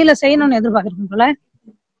தனிப்பட்ட முறையில செய்யணும்னு எதிர்பார்க்கிறீங்க தோழர்?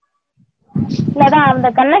 இல்லதான் அந்த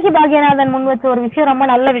கண்ணகி பாக்யநாதன் முன் வச்ச ஒரு விஷயம் ரொம்ப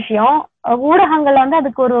நல்ல விஷயம். ஊடகங்கள்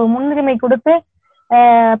அதுக்கு ஒரு முன்னுரிமை கொடுத்து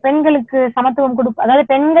பெண்களுக்கு சமத்துவம் அதாவது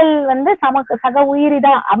பெண்கள் சக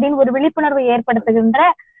உயிரிதா அப்படின்னு ஒரு விழிப்புணர்வை ஏற்படுத்துகின்ற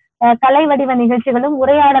கலை வடிவ நிகழ்ச்சிகளும்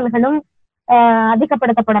உரையாடல்களும்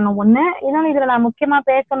அதிகப்படுத்தப்படணும். ஒண்ணு. இன்னொன்னு இதுல நான் முக்கியமா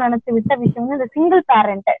பேசணும்னு நினைச்சு விட்ட விஷயம் இந்த சிங்கிள்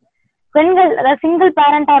பேரண்ட் பெண்கள். அதாவது சிங்கிள்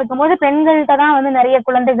பேரண்டா இருக்கும்போது பெண்கள்கிட்ட தான் நிறைய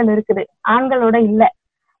குழந்தைகள் இருக்குது, ஆண்களோட இல்ல.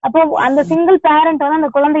 அப்போ அந்த சிங்கிள் பேரண்ட் அந்த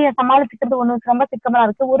குழந்தைய சமாளிச்சுக்கிறது ஒண்ணு ரொம்ப சிக்கலா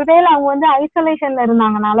இருக்கு. ஒருவேளை அவங்க ஐசோலேஷன்ல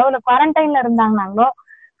இருந்தாங்கனாலோ இல்ல குவாரண்டைன்ல இருந்தாங்கனாலோ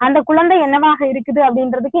அந்த குழந்தை என்னவாக இருக்குது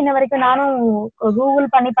அப்படின்றதுக்கு இன்ன வரைக்கும் நானும் கூகுள்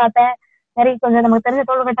பண்ணி பார்த்தேன், நிறைய கொஞ்சம் நமக்கு தெரிஞ்ச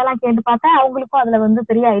தோள்கிட்டெல்லாம் கேட்டு பார்த்தேன். அவங்களுக்கும் அதுல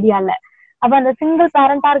பெரிய ஐடியா இல்ல. அப்ப அந்த சிங்கிள்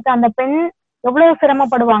பேரண்டா இருக்க அந்த பெண் எவ்வளவு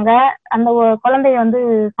சிரமப்படுவாங்க அந்த குழந்தைய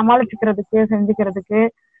சமாளிச்சுக்கிறதுக்கு, செஞ்சுக்கிறதுக்கு.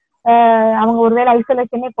 அவங்க ஒருவேளை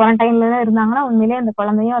ஐசோலேஷனே குவாரண்டைன்ல இருந்தாங்கன்னா உண்மையிலேயே அந்த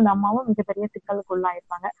குழந்தையும் அந்த அம்மாவும் மிகப்பெரிய சிக்கலுக்கு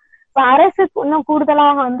உள்ளாயிருப்பாங்க. இப்ப அரசு இன்னும்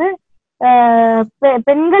கூடுதலாக வந்து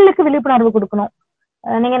பெண்களுக்கு விழிப்புணர்வு கொடுக்கணும்.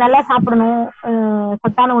 நீங்க நல்லா சாப்பிடணும்,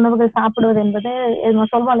 சத்தான உணவுகள் சாப்பிடுவது என்பது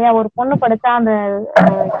சொல்வோம் இல்லையா, ஒரு பொண்ணு படிச்சா அந்த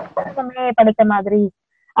படித்த மாதிரி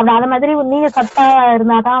அப்படி அந்த மாதிரி நீங்க சத்தா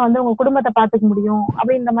இருந்தாதான் வந்து உங்க குடும்பத்தை பாத்துக்க முடியும்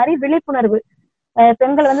அப்படின்ற மாதிரி விழிப்புணர்வு.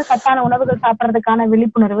 பெண்கள் வந்து சத்தான உணவுகள் சாப்பிடறதுக்கான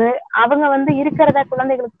விழிப்புணர்வு, அவங்க வந்து இருக்கிறத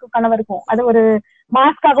குழந்தைகளுக்கு கணவருக்கும் அது ஒரு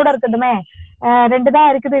மாஸ்கா கூட இருக்கட்டுமே, 2 தான்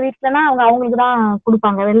இருக்குது வீட்டுலன்னா அவங்க அவங்களுக்கு தான்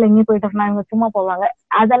கொடுப்பாங்க, வெளில எங்கேயும் போயிட்டு இவங்க சும்மா போவாங்க.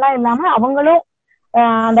 அதெல்லாம் இல்லாம அவங்களும்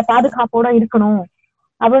அந்த பாதுகாப்போட இருக்கணும்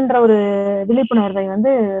அப்படின்ற ஒரு விழிப்புணர்வை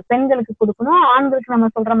வந்து பெண்களுக்கு கொடுக்கணும். ஆண்களுக்கு நம்ம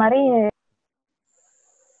சொல்ற மாதிரி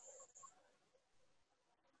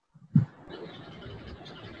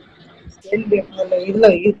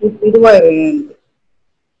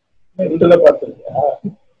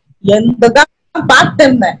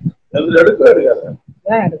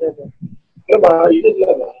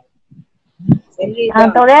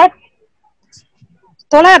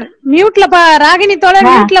தோழர் மியூட்ல ராகினி தோழர்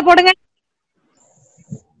மியூட்ல போடுங்க.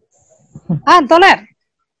 தோழர்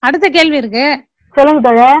அடுத்த கேள்வி இருக்கு, சொல்லுங்க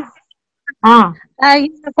தோழர்.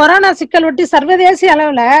 இந்த கொரோனா சிக்கல் ஒட்டி சர்வதேச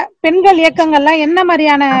அளவுல பெண்கள் இயக்கங்கள்லாம் என்ன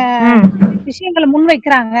மாதிரியான விஷயங்களை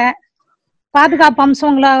முன்வைக்கிறாங்க? பாதுகாப்பு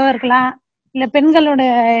அம்சங்களாக இருக்கலாம், இல்ல பெண்களோட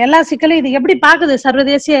எல்லா சிக்கலும் இது எப்படி பாக்குது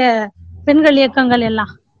சர்வதேச பெண்கள் இயக்கங்கள்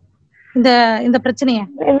எல்லாம் இந்த பிரச்சனைய?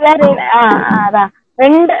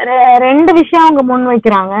 ரெண்டு விஷயம் அவங்க முன்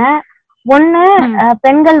வைக்கிறாங்க. ஒண்ணு,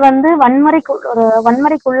 பெண்கள் வந்து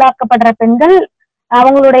வன்முறைக்கு உள்ளாக்கப்படுற பெண்கள்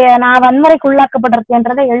அவங்களுடைய நான் வன்முறைக்கு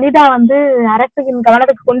உள்ளாக்கப்படுறதுன்றதை எளிதா வந்து அரசின்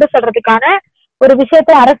கவனத்துக்கு கொண்டு செல்றதுக்கான ஒரு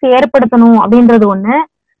விஷயத்தை அரசு ஏற்படுத்தணும் அப்படின்றது ஒண்ணு.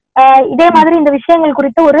 இதே மாதிரி இந்த விஷயங்கள்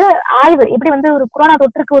குறித்து ஒரு ஆய்வு, எப்படி வந்து ஒரு கொரோனா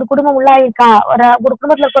தொற்றுக்கு ஒரு குடும்பம் உள்ளாயிருக்கா, ஒரு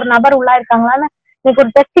குடும்பத்துல இருக்க ஒரு நபர் உள்ளாயிருக்காங்களான்னு இன்னைக்கு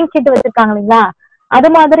ஒரு டெஸ்டிங் ஷீட் வச்சிருக்காங்க இல்லைங்களா, அது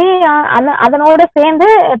மாதிரி அதனோட சேர்ந்து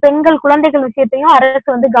பெண்கள் குழந்தைகள் விஷயத்தையும் அரசு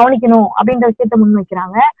வந்து கவனிக்கணும் அப்படின்ற விஷயத்த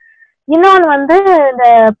முன்வைக்கிறாங்க. இன்னொன்னு வந்து இந்த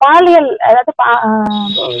பாலியல், அதாவது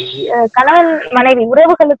கணவன் மனைவி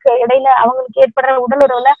உறவுகளுக்கு இடையில அவங்களுக்கு ஏற்படுற உடல்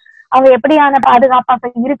உறவுல அவங்க எப்படியான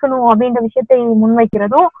பாதுகாப்பாக இருக்கணும் அப்படின்ற விஷயத்தை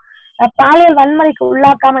முன்வைக்கிறதும், பாலியல் வன்முறைக்கு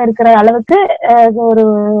உள்ளாக்காம இருக்கிற அளவுக்கு ஒரு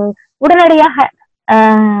உடனடியாக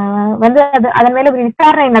வந்து அதன் மேல ஒரு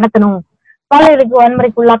விசாரணை நடத்தணும், பாலியலுக்கு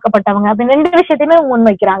வன்முறைக்கு உள்ளாக்கப்பட்டவங்க அப்படின்னு 2 விஷயத்தையுமே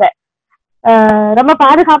முன்வைக்கிறாங்க. ரொம்ப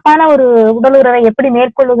பாதுகாப்பான ஒரு உடல் உறவை எப்படி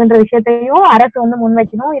மேற்கொள்ளுகின்ற விஷயத்தையும் அரசு வந்து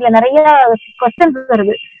முன்வைக்கணும். இல்ல நிறைய கொஸ்டின்ஸ்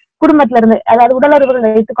வருது குடும்பத்துல இருந்து, அதாவது உடல் உறவுகள்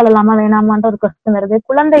வைத்துக் கொள்ளலாமா வேணாமான்ற ஒரு கொஸ்டின் வருது,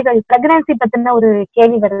 குழந்தைகள் பிரெக்னன்சி பத்தின ஒரு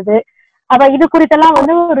கேள்வி வருது. அப்ப இது குறித்தெல்லாம்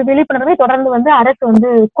வந்து ஒரு விழிப்புணர்வை தொடர்ந்து வந்து அரசு வந்து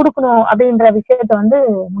கொடுக்கணும் அப்படின்ற விஷயத்த வந்து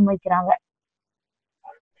முன்வைக்கிறாங்க.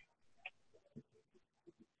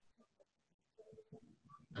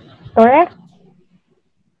 தோழர்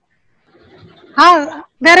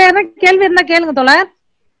வேற ஏதாவது கேள்வி இருந்தா கேளுங்க தோழர்.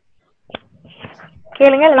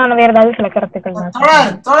 கேளுங்க, நான் வேற ஏதாவது சில கருத்துக்கள்.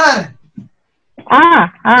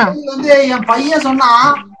 வந்து என் பையன் சொன்னா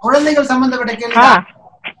குழந்தைகள் சம்பந்தப்பட்ட கேள்வி.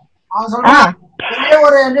 அவன் சொல்றான்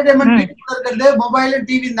ஒரு என்டர்டைன்மெண்ட் இருக்கிறது மொபைல்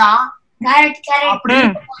டிவி தான், அப்படி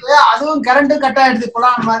அதுவும் கரண்ட் கட் ஆயிடுது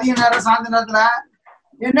இப்பெல்லாம் மதிய நேரம் சாயந்தர நேரத்துல,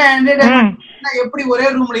 என்ன என்டர்டைன்மெண்ட் எப்படி ஒரே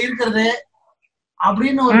ரூம்ல இருக்கிறது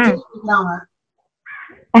அப்படின்னு ஒரு கேள்வி கேட்கிறாங்க.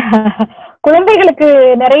 குழந்தைகளுக்கு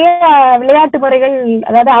நிறைய விளையாட்டு முறைகள்,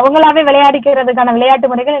 அதாவது அவங்களாவே விளையாடிக்கிறதுக்கான விளையாட்டு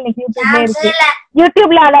முறைகள் இன்னைக்கு யூடியூப்ல இருக்கு.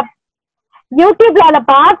 யூடியூப்ல அதை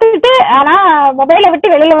பார்த்துட்டு ஆனா மொபைலை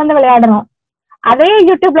விட்டு வெளியில வந்து விளையாடணும். அதே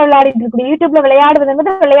யூடியூப்ல விளையாடிட்டு இருக்கக்கூடிய, யூடியூப்ல விளையாடுவது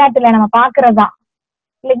வந்து விளையாட்டு இல்ல, நம்ம பாக்குறதுதான்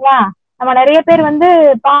இல்லைங்களா. நம்ம நிறைய பேர் வந்து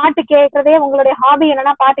பாட்டு கேட்கறதே உங்களுடைய ஹாபி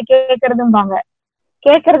என்னன்னா பாட்டு கேட்கறதும்பாங்க,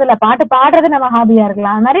 கேட்கறது இல்ல பாட்டு பாடுறது நம்ம ஹாபியா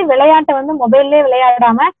இருக்கலாம். அது மாதிரி விளையாட்டை வந்து மொபைல்லே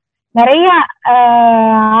விளையாடாம நிறைய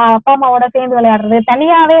அப்பா அம்மாவோட சேர்ந்து விளையாடுறது,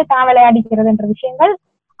 தனியாவே தான் விளையாடிக்கிறதுன்ற விஷயங்கள்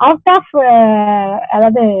அவுட் ஆஃப்,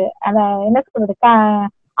 அதாவது அத என்ன சொல்றது,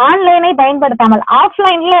 ஆன்லைனை பயன்படுத்தாமல்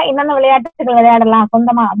ஆஃப்லைன்ல என்னென்ன விளையாட்டுகள் விளையாடலாம்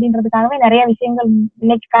சொந்தமா அப்படின்றதுக்காகவே நிறைய விஷயங்கள்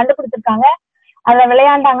இன்னைக்கு கண்டுபிடிச்சிருக்காங்க. அதுல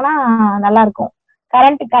விளையாண்டாங்கன்னா நல்லா இருக்கும்.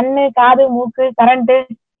 கரண்ட், கண்ணு, காது, மூக்கு, கரண்ட்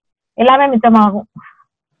எல்லாமே மிச்சமாகும்.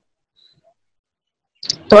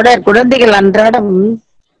 தொடர் குழந்தைகள் அன்றாடம்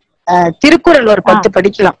திருக்குறள் ஒரு 10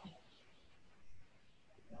 படிக்கலாம்.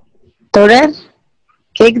 தொடர்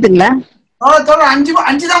கேக்குதுங்களா?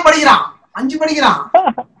 5 தான் படிக்கிறான், 5 படிக்கிறான்.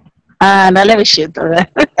 நல்ல விஷயம் தொடர்.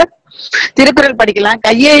 திருக்குறள் படிக்கலாம்,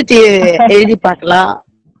 கையெழுத்து எழுதி பார்க்கலாம்,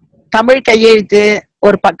 தமிழ் கையெழுத்து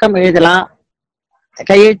ஒரு பக்கம் எழுதலாம்,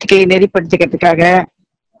 கையெழுத்துக்களை நெறிப்படுத்திக்கிறதுக்காக.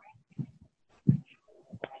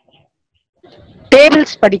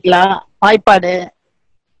 டேபிள்ஸ் படிக்கலாம், வாய்ப்பாடு.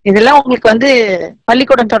 இதெல்லாம் உங்களுக்கு வந்து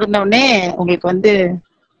பள்ளிக்கூடம் தொடர்ந்த உடனே உங்களுக்கு வந்து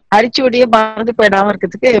அரிச்சுவடியே மறந்து போயிடாம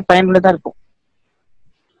இருக்கிறதுக்கு பயனுள்ளதா இருக்கும்.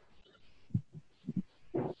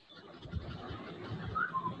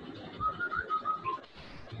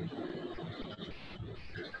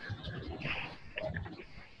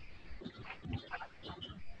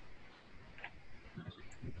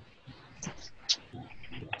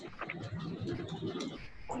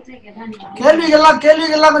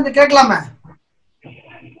 கேள்விகள்லாம் கொஞ்சம் கேட்கலாமே.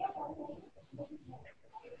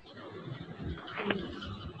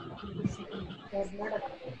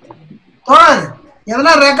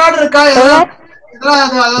 எதனா ரெக்கார்டு இருக்கா?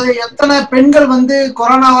 அதாவது எத்தனை பெண்கள் வந்து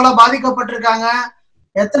கொரோனாவால பாதிக்கப்பட்டிருக்காங்க,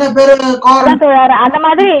 எத்தனை பேரு அந்த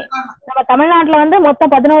மாதிரி நம்ம தமிழ்நாட்டுல வந்து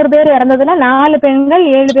மொத்தம் 11 பேர் இறந்ததுல 4 பெண்கள்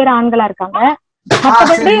 7 பேர் ஆண்களா இருக்காங்க.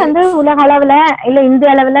 மற்றபடி வந்து உலக அளவுல இல்ல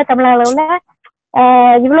இந்திய அளவுல தமிழக அளவுல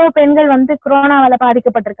இவ்வளவு பெண்கள் வந்து கொரோனாவால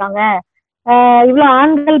பாதிக்கப்பட்டிருக்காங்க, இவ்வளவு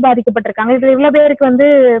ஆண்கள் பாதிக்கப்பட்டிருக்காங்க, இது இவ்வளவு பேருக்கு வந்து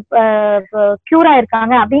கியூர்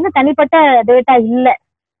ஆயிருக்காங்க அப்படின்னு தனிப்பட்ட டேட்டா இல்ல.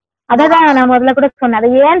 அததான் நான் முதல்ல கூட சொன்னேன்.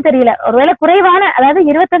 அது ஏன்னு தெரியல. ஒருவேளை குறைவான, அதாவது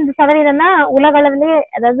 25% தான் உலக அளவிலேயே,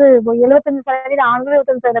 அதாவது 75% ஆண்கள்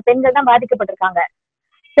 25% பெண்கள் தான் பாதிக்கப்பட்டிருக்காங்க.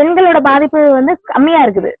 பெண்களோட பாதிப்பு வந்து கம்மியா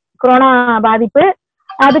இருக்குது கொரோனா பாதிப்பு.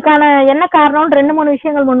 அதுக்கான என்ன காரணம்னு 2-3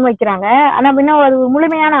 விஷயங்கள் முன் வைக்கிறாங்க. ஆனா இன்னும் அது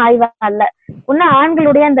முழுமையான ஆய்வா இல்ல. இன்னும்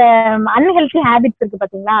ஆண்களுடைய அந்த அன்ஹெல்தி ஹேபிட்ஸ் இருக்கு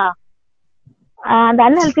பாத்தீங்களா, அந்த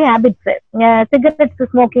அன்ஹெல்தி ஹேபிட்ஸ், சிகரெட்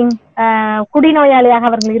ஸ்மோக்கிங், குடிநோயாளியாக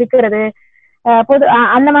அவர்கள் இருக்கிறது, பொது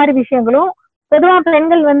அந்த மாதிரி விஷயங்களும் பொதுவா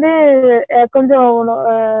பெண்கள் வந்து கொஞ்சம்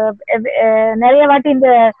நிறைய வாட்டி இந்த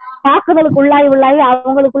தாக்குதலுக்கு உள்ளாகி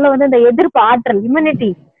அவங்களுக்குள்ள வந்து இந்த எதிர்ப்பு ஆற்றல்,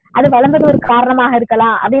 இம்யூனிட்டி அது வளர்ந்தது ஒரு காரணமாக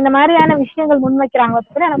இருக்கலாம் அப்படின்ற மாதிரியான விஷயங்கள் முன்வைக்கிறாங்க.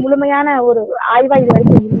 முழுமையான ஒரு ஆய்வா இது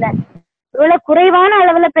வரைக்கும் இல்லை. இவ்வளவு குறைவான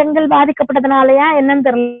அளவுல பெண்கள் பாதிக்கப்பட்டதுனாலயா என்னன்னு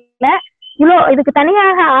தெரியல. இதுக்கு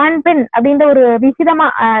தனியாக ஆண் பெண் அப்படின்ற ஒரு விகிதமா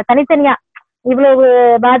தனித்தனியா இவ்வளவு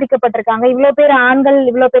பாதிக்கப்பட்டிருக்காங்க, இவ்வளவு பேர் ஆண்கள்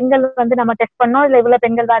இவ்வளவு பெண்கள் வந்து நம்ம டெஸ்ட் பண்ணோம், இல்ல இவ்வளவு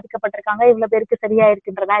பெண்கள் பாதிக்கப்பட்டிருக்காங்க, இவ்வளவு பேருக்கு சரியா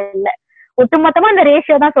இருக்குன்றதா இல்ல. ஒட்டுமொத்தமா இந்த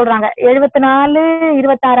ரேஷியோ தான் சொல்றாங்க.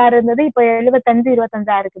 74-26 இருந்தது, இப்ப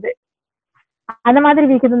 75-25 இருக்குது. அந்த மாதிரி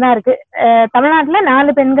விகிதம் தான் இருக்கு. தமிழ்நாட்டுல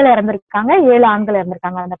 4 பெண்கள் இறந்திருக்காங்க, 7 ஆண்கள்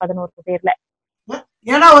இறந்திருக்காங்க அந்த 11 பேர்ல.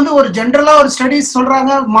 ஏன்னா வந்து ஒரு ஜென்ரலா ஒரு ஸ்டடிஸ்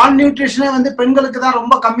சொல்றாங்க, மால் நியூட்ரிஷனே வந்து பெண்களுக்கு தான்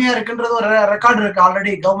ரொம்ப கம்மியா இருக்குன்றது ஒரு ரெக்கார்டு இருக்கு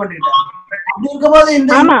ஆல்ரெடி கவர்மெண்ட் கிட்ட. அப்படி இருக்கும்போது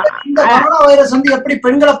இந்த கொரோனா வைரஸ் வந்து எப்படி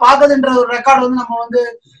பெண்களை பாக்குதுன்ற ஒரு ரெக்கார்டு வந்து நம்ம வந்து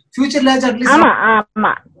ஃபியூச்சர்ல அட்லீஸ்ட். ஆமா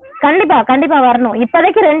ஆமா கண்டிப்பா கண்டிப்பா வரணும்.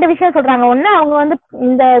 இப்போதைக்கு 2 விஷயம் சொல்றாங்க. ஒண்ணு, அவங்க வந்து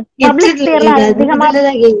இந்த பப்ளிக் ஸ்பியர்ல அதிகமா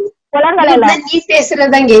நீ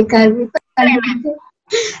பேசுறதுதான் கேட்காது.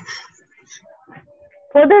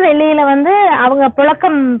 பொது வெளியில வந்து அவங்க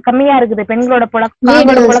புழக்கம் கம்மியா இருக்குது, பெண்களோட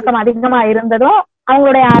புழக்கம் அதிகமா இருந்ததும்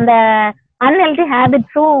அவங்களுடைய அந்த அன்ஹெல்தி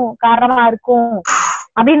ஹேபிட்ஸும் காரணமா இருக்கும்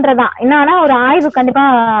அப்படின்றதான். என்னன்னா ஒரு ஆய்வு கண்டிப்பா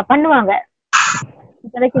பண்ணுவாங்க.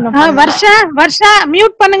 வர்ஷா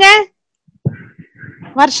மியூட் பண்ணுங்க.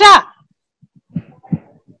 வர்ஷா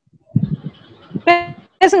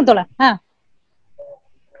பேசுங்க தோழ.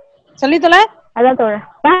 சொல்லி தோழ. அதான்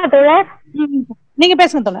தோழர் நீங்க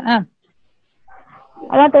பேசுங்க தோழ.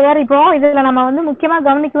 அதான் தோழர், இப்போ இதுல நம்ம வந்து முக்கியமா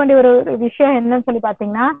கவனிக்க வேண்டிய ஒரு விஷயம் என்னன்னு சொல்லி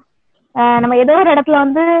பாத்தீங்கன்னா, நம்ம ஏதோ ஒரு இடத்துல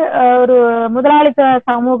வந்து ஒரு முதலாளித்துவ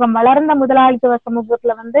சமூகம், வளர்ந்த முதலாளித்துவ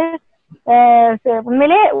சமூகத்துல வந்து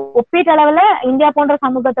உண்மையிலே ஒப்பீட்டளவுல இந்தியா போன்ற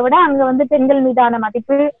சமூகத்தை விட அங்க வந்து பெண்கள் மீதான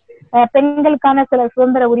மதிப்பு, பெண்களுக்கான சில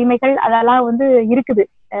சுதந்திர உரிமைகள் அதெல்லாம் வந்து இருக்குது,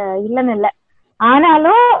 இல்லைன்னு இல்லை.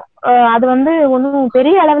 ஆனாலும் அது வந்து ஒன்னும்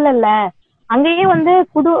பெரிய அளவுல இல்ல. அங்கேயும் வந்து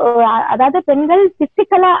அதாவது பெண்கள்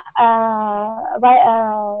பிசிக்கலா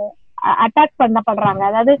அட்டாக் பண்ணப்படுறாங்க.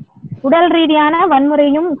 அதாவது உடல் ரீதியான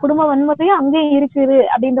வன்முறையும் குடும்ப வன்முறையும் அங்கேயும் இருக்குது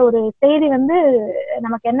அப்படின்ற ஒரு செய்தி வந்து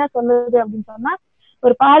நமக்கு என்ன சொல்லுது அப்படின்னு சொன்னா,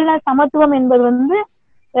 ஒரு பாலின சமத்துவம் என்பது வந்து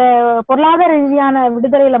பொருளாதார ரீதியான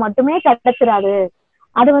விடுதலையில மட்டுமே கிடைச்சிடாது.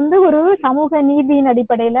 அது வந்து ஒரு சமூக நீதியின்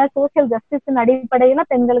அடிப்படையில, சோசியல் ஜஸ்டிஸின் அடிப்படையில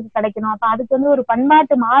பெண்களுக்கு கிடைக்கணும். அப்ப அதுக்கு வந்து ஒரு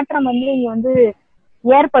பண்பாட்டு மாற்றம் வந்து இங்க வந்து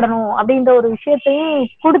ஏற்படணும் அப்படின்ற ஒரு விஷயத்தையும்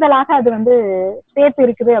கூடுதலாக அது வந்து சேர்த்து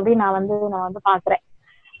இருக்குது அப்படின்னு நான் வந்து பாக்குறேன்.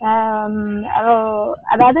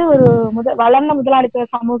 அதாவது ஒரு வளர்ந்த முதலாளித்துவ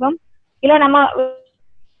சமூகம் இல்ல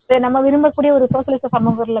நம்ம விரும்பக்கூடிய ஒரு சோசியலிச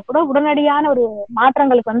சமூகத்துல கூட உடனடியான ஒரு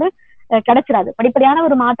மாற்றங்களுக்கு வந்து கிடைச்சிடாது. படிப்படியான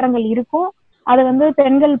ஒரு மாற்றங்கள் இருக்கும். அது வந்து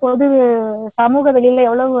பெண்கள் பொது சமூக வெளியில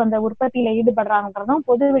எவ்வளவு அந்த உற்பத்தியில ஈடுபடுறாங்கன்றதும்,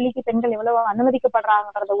 பொது வெளிக்கு பெண்கள் எவ்வளவு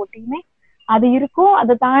அனுமதிக்கப்படுறாங்கன்றத ஒட்டியுமே அது இருக்கும்.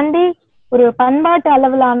 அதை தாண்டி ஒரு பண்பாட்டு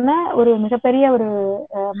அளவிலான ஒரு மிகப்பெரிய ஒரு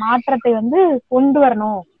மாற்றத்தை வந்து கொண்டு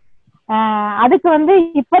வரணும். அதுக்கு வந்து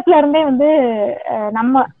இப்பத்துல இருந்தே வந்து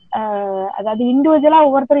நம்ம அதாவது இண்டிவிஜுவலா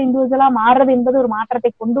ஒவ்வொருத்தரும் இண்டிவிஜுவலா மாறுறது என்பது ஒரு மாற்றத்தை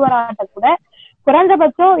கொண்டு வராட்ட கூட,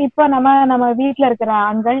 குறைந்தபட்சம் இப்ப நம்ம வீட்டுல இருக்கிற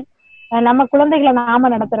ஆண்கள், நம்ம குழந்தைகளை நாம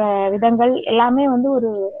நடத்துற விதங்கள் எல்லாமே வந்து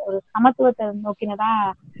ஒரு சமத்துவத்தை நோக்கினதா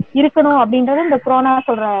இருக்கணும் அப்படின்றது இந்த கொரோனா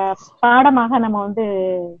சொல்ற பாடமாக நம்ம வந்து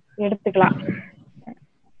எடுத்துக்கலாம்.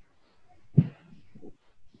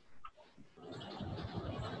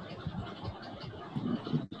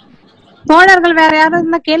 தோழர்கள் வேற யாரும்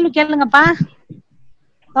இருந்தா கேள்வி கேளுங்கப்பா.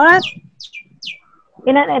 தோழர்,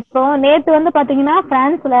 ஏன்னா இப்போ நேத்து வந்து பாத்தீங்கன்னா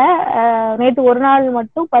பிரான்ஸ்ல நேத்து ஒரு நாள்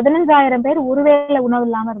மட்டும் 15,000 பேர் ஒருவேளை உணவு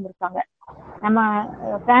இல்லாம இருந்திருக்காங்க. நம்ம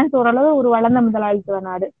பிரான்ஸ் ஓரளவு ஒரு வளர்ந்த முதலாளித்துவ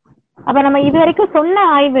நாடு. அப்ப நம்ம இது வரைக்கும் சொன்ன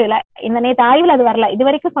ஆய்வுல, இந்த நேத்து ஆய்வுல அது வரல, இது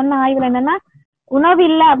வரைக்கும் சொன்ன ஆய்வுல என்னன்னா உணவு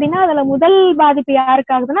இல்ல அப்படின்னா அதுல முதல் பாதிப்பு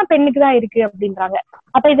யாருக்கு ஆகுதுன்னா பெண்ணுக்கு தான் இருக்கு அப்படின்றாங்க.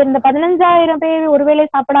 அப்ப இது இந்த 15,000 பேர் ஒருவேளை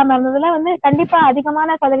சாப்பிடாம இருந்ததுல வந்து கண்டிப்பா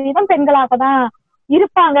அதிகமான சதவீதம் பெண்களாக தான்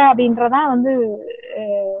இருப்பாங்க அப்படின்றதான் வந்து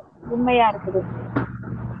உண்மையா இருக்குது.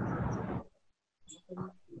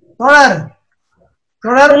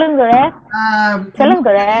 சொல்லுங்க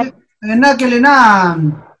சொல்லுங்க. என்ன கேள்வினா,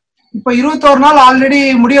 இப்ப 21 நாள் ஆல்ரெடி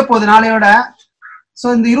முடிய போகுது நாளையோட. சோ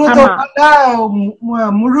இந்த 21 நாள்ல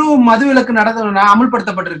முழு மதுவிலக்கு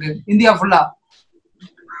அமல்படுத்தப்பட்டிருக்கு இந்தியா ஃபுல்லா.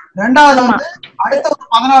 ரெண்டாவது வந்து அடுத்த ஒரு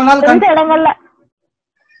 14 நாள் இடங்கள்ல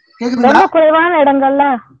கேக்குதுங்களா, குறைவான இடங்கள்ல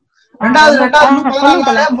ரெண்டாவது 14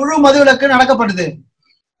 நாள் முழு மதுவிலக்கு நடக்கப்படுது.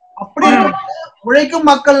 அப்படி உழைக்கும்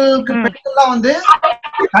மக்களுக்கு பெண்கள்லாம் வந்து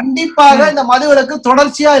கண்டிப்பாக இந்த மதுவிலக்கு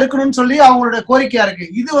தொடர்ச்சியா இருக்கணும்னு சொல்லி அவங்களுடைய கோரிக்கையா இருக்கு.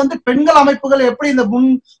 இது வந்து பெண்கள் அமைப்புகள் எப்படி இந்த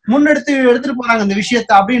எடுத்துட்டு போறாங்க இந்த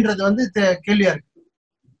விஷயத்த அப்படின்றது வந்து கேள்வியா இருக்கு.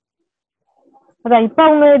 அதான் இப்ப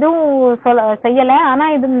அவங்க எதுவும் செய்யல. ஆனா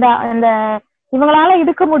இது இந்த இவங்களால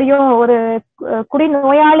இருக்க முடியும். ஒரு குடி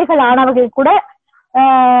நோயாளிகள் ஆனவர்கள் கூட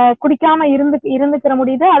குடிக்காம இருந்துக்கிற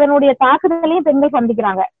முடியுது. அதனுடைய தாக்குதலையும் பெண்கள்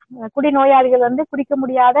சந்திக்கிறாங்க. குடி நோயாளிகள் வந்து குடிக்க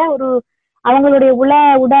முடியாத ஒரு அவங்களுடைய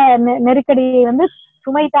உட நெருக்கடியை வந்து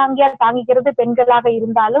சுமை தாங்கிக்கிறது பெண்களாக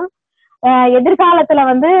இருந்தாலும், எதிர்காலத்துல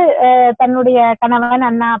வந்து தன்னுடைய கணவன்,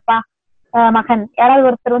 அண்ணா, அப்பா, மகன் யாராவது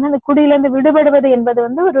ஒருத்தர் வந்து அந்த குடியில இருந்து விடுபடுவது என்பது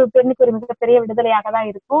வந்து ஒரு பெண்ணுக்கு ஒரு மிகப்பெரிய விடுதலையாக தான்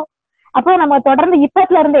இருக்கும். அப்போ நம்ம தொடர்ந்து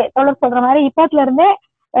இப்பத்துல இருந்தே தொடர் சொல்ற மாதிரி இப்பத்துல இருந்தே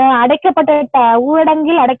அடைக்கப்பட்ட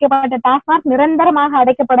ஊரடங்கில் அடைக்கப்பட்ட டாஸ்மாக் நிரந்தரமாக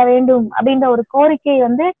அடைக்கப்பட வேண்டும் அப்படின்ற ஒரு கோரிக்கை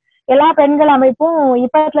வந்து எல்லா பெண்கள் அமைப்பும்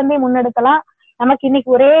இப்பத்துல இருந்தே முன்னெடுக்கலாம். நமக்கு இன்னைக்கு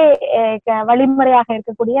ஒரே வழிமுறையாக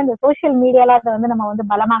இருக்கக்கூடிய அந்த சோசியல் மீடியால அதை வந்து நம்ம வந்து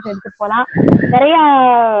பலமாக எடுத்துட்டு போலாம். நிறைய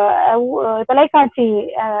தொலைக்காட்சி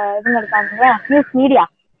இவங்க இருக்காங்க, நியூஸ் மீடியா,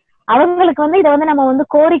 அவங்களுக்கு வந்து இதை வந்து நம்ம வந்து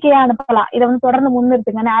கோரிக்கையா அனுப்பலாம். இதை வந்து தொடர்ந்து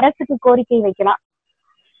முன்னிறுத்துங்க, அரசுக்கு கோரிக்கை வைக்கலாம்.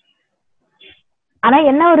 ஆனா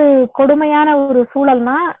என்ன ஒரு கொடுமையான ஒரு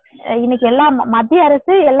சூழல்னா, இன்னைக்கு மத்திய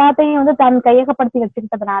அரசு எல்லாத்தையும் வந்து தன் கையகப்படுத்தி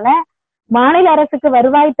வச்சுக்கிட்டதுனால மாநில அரசுக்கு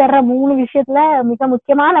வருவாய் தர்ற 3 விஷயத்துல மிக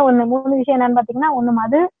முக்கியமான 3 விஷயம் என்னன்னு பாத்தீங்கன்னா, ஒண்ணு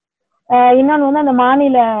மது, இன்னொன்னு வந்து அந்த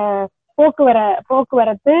மாநில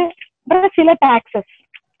போக்குவரத்து, அப்புறம் சில டாக்ஸஸ்.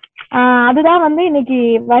 அதுதான் வந்து இன்னைக்கு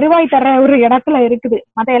வருவாய் தர்ற ஒரு இடத்துல இருக்குது.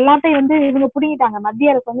 மத்த எல்லாத்தையும் வந்து இவங்க புடுங்கிட்டாங்க,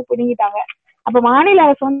 மத்திய அரசு வந்து புடுங்கிட்டாங்க. அப்ப மாநில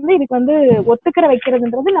அரசு வந்து இதுக்கு வந்து ஒத்துக்கிற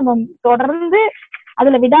வைக்கிறதுன்றது நம்ம தொடர்ந்து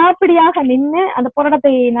அதுல விடாப்பிடியாக நின்று அந்த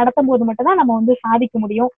போராட்டத்தை நடத்தும் போது மட்டும்தான் நம்ம வந்து சாதிக்க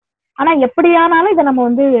முடியும். ஆனா எப்படியானாலும் இதை நம்ம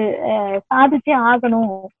வந்து சாதிச்சே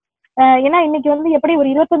ஆகணும். ஏன்னா இன்னைக்கு வந்து எப்படி ஒரு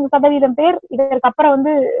 25% பேர் இதற்கு அப்புறம்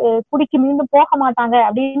வந்து குடிக்கு மீண்டும் போக மாட்டாங்க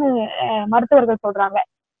அப்படின்னு மருத்துவர்கள் சொல்றாங்க.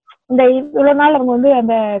 இந்த இவ்வளவு நாள் அவங்க வந்து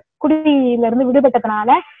அந்த குடியில இருந்து விடுபட்டதுனால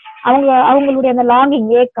அவங்களுடைய அந்த லாங்கிங்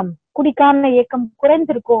ஏக்கம், குடிக்கான ஏக்கம்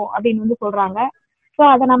குறைஞ்சிருக்கும் அப்படின்னு வந்து சொல்றாங்க. ஸோ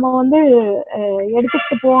அதை நம்ம வந்து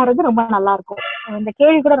எடுத்துக்கிட்டு போறது ரொம்ப நல்லா இருக்கும். இந்த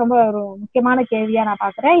கேள்வி கூட ரொம்ப ஒரு முக்கியமான கேள்வியா நான்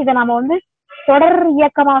பாக்குறேன். இதை நம்ம வந்து தொடர்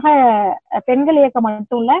இயக்கமாக, பெண்கள் இயக்கம்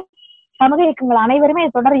மட்டும் இல்ல, சமூக இயக்கங்கள் அனைவருமே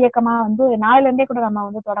தொடர் இயக்கமா வந்து நாளில இருந்தே கூட நம்ம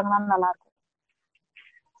வந்து தொடங்கலாம்னு நல்லா இருக்கும்.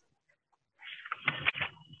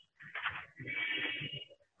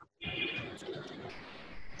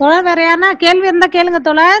 தோழர் வேற யாருன்னா கேள்வி இருந்தா கேளுங்க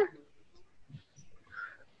தோழர்.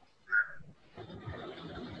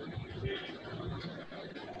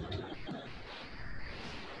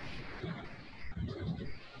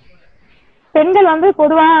 பெண்கள் வந்து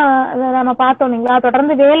பொதுவா நம்ம பார்த்தோம் இல்லைங்களா,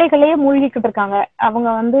 தொடர்ந்து வேலைகளையே மூழ்கிக்கிட்டு இருக்காங்க. அவங்க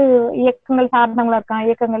வந்து இயக்கங்கள் சார்ந்தவங்களா இருக்காங்க,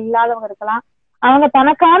 இயக்கங்கள் இல்லாதவங்க இருக்கலாம். அவங்க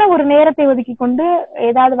தனக்கான ஒரு நேரத்தை ஒதுக்கி கொண்டு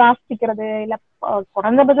ஏதாவது வாசிக்கிறது, இல்ல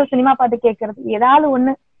குறைந்தபட்சம் சினிமா பாட்டு கேட்கறது, ஏதாவது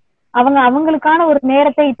ஒண்ணு அவங்களுக்கான ஒரு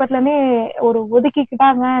நேரத்தை இப்பத்துல இருந்தே ஒரு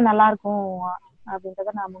ஒதுக்கிக்கிட்டாங்க நல்லா இருக்கும்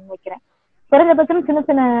அப்படின்றத நான் முன்வைக்கிறேன். குறைந்தபட்சம் சின்ன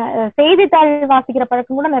சின்ன செய்தித்தாள் வாசிக்கிற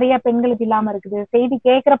பழக்கம் கூட நிறைய பெண்களுக்கு இல்லாம இருக்குது, செய்தி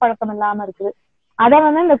கேட்கிற பழக்கம் இல்லாம இருக்குது. அதை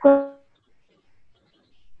வந்து இந்த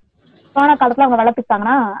கொரோனா காலத்துல அவங்க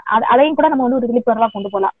வளர்த்துக்கிட்டாங்கன்னா அதையும் கூட நம்ம வந்து ஒரு விழிப்புணர்வா கொண்டு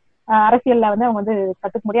போகலாம். அரசியல்ல வந்து அவங்க வந்து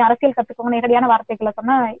கத்துக்க முடியும். அரசியல் கத்துக்கவங்க நேரடியான வார்த்தைகளை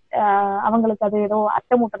சொன்னா அவங்களுக்கு அது ஏதோ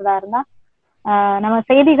அச்சமூட்டுறதா இருந்தா, நம்ம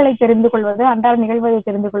செய்திகளை தெரிந்து கொள்வது, அன்றாட நிகழ்வுகளை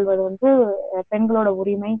தெரிந்து கொள்வது வந்து பெண்களோட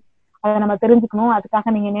உரிமை. அதை நம்ம தெரிஞ்சுக்கணும்,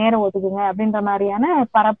 அதுக்காக நீங்க நேரம் ஒதுக்குங்க அப்படின்ற மாதிரியான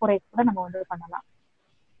பரப்புரை கூட நம்ம வந்து பண்ணலாம்.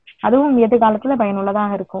 அதுவும் எதிர்காலத்துல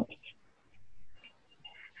பயனுள்ளதாக இருக்கும்.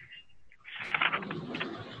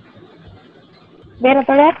 வேற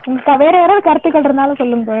தோழர், வேற யாராவது கருத்துக்கள் இருந்தாலும்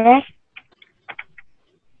சொல்லுங்க தோழர்.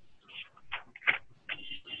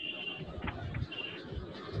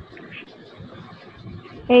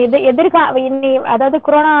 அதாவது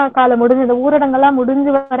கொரோனா காலம் முடிஞ்சு இந்த ஊரடங்கெல்லாம்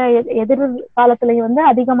முடிஞ்சு வர எதிர்காலத்திலேயே வந்து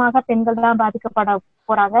அதிகமாக பெண்கள் தான் பாதிக்கப்பட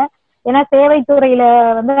போறாங்க. ஏன்னா சேவைத்துறையில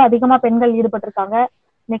வந்து அதிகமா பெண்கள் ஈடுபட்டிருக்காங்க.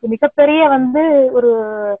 இன்னைக்கு மிகப்பெரிய வந்து ஒரு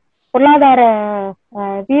பொருளாதார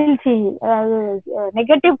வீழ்ச்சி, அதாவது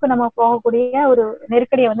நெகட்டிவ்க்கு நம்ம போகக்கூடிய ஒரு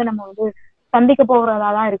நெருக்கடியை வந்து நம்ம வந்து சந்திக்க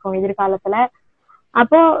போகிறதா இருக்கும் எதிர்காலத்துல.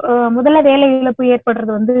 அப்போ முதல்ல வேலை இழப்பு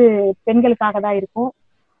ஏற்படுறது வந்து பெண்களுக்காக தான் இருக்கும்.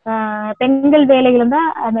 பெண்கள் வேலைகள் தான்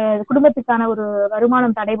அந்த குடும்பத்துக்கான ஒரு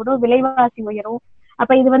வருமானம் தடைபடும், விலைவாசி உயரும்.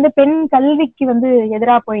 அப்ப இது வந்து பெண் கல்விக்கு வந்து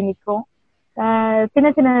எதிரா போய் நிற்கும். சின்ன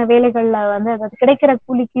சின்ன வேலைகள்ல வந்து அதாவது கிடைக்கிற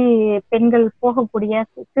கூலிக்கு பெண்கள் போகக்கூடிய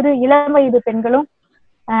சிறு இளம் வயது பெண்களும்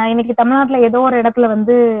இன்னைக்கு தமிழ்நாட்டுல ஏதோ ஒரு இடத்துல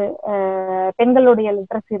வந்து பெண்களுடைய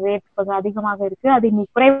லிட்ரஸி ரேட் கொஞ்சம் அதிகமாக இருக்கு. அது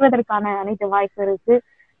இன்னைக்கு குறைவதற்கான அனைத்து வாய்ப்பு இருக்கு.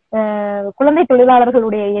 குழந்தை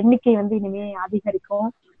தொழிலாளர்களுடைய எண்ணிக்கை வந்து இனிமே அதிகரிக்கும்.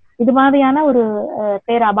 இது மாதிரியான ஒரு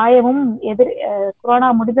பேர் அபாயமும் கொரோனா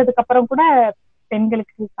முடிஞ்சதுக்கு அப்புறம் கூட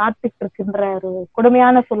பெண்களுக்கு காத்துட்டு இருக்கின்ற ஒரு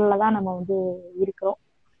கொடுமையான சூழல தான் நம்ம வந்து இருக்கிறோம்.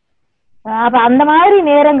 அப்ப அந்த மாதிரி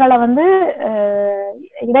நேரங்களை வந்து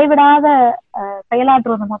இடைவிடாத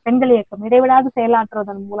செயலாற்றுவதன் பெண்கள் இயக்கம் இடைவிடாத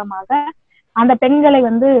செயலாற்றுவதன் மூலமாக அந்த பெண்களை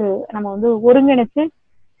வந்து நம்ம வந்து ஒருங்கிணைச்சு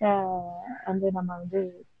வந்து நம்ம வந்து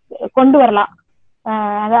கொண்டு வரலாம்.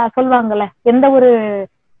 அதான் சொல்லுவாங்கல்ல, எந்த ஒரு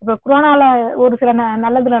இப்ப கொரோனால ஒரு சில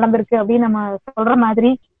நல்லது நடந்திருக்கு அப்படின்னு நம்ம சொல்ற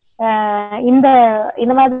மாதிரி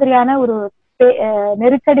இந்த மாதிரியான ஒரு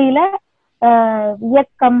நெருக்கடியில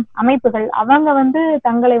இயக்கம் அமைப்புகள் அவங்க வந்து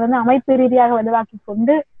தங்களை வந்து அமைப்பு ரீதியாக வலுவாக்கி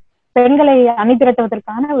கொண்டு பெண்களை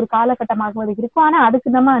அணிதிரட்டுவதற்கான ஒரு காலகட்டமாக இருக்கும். ஆனா அதுக்கு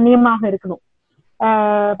நம்ம அந்நியமாக இருக்கணும்.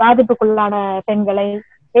 பாதிப்புக்குள்ளான பெண்களை,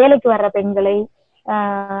 வேலைக்கு வர்ற பெண்களை,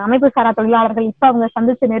 அமைப்பு சாரா தொழிலாளர்கள் இப்ப அவங்க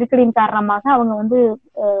சந்திச்ச நெருக்கடியின் காரணமாக அவங்க வந்து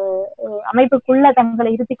அமைப்புக்குள்ள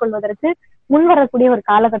தங்களை இருத்திக் கொள்வதற்கு முன் வரக்கூடிய ஒரு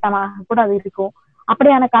காலகட்டமாக கூட அது இருக்கும்.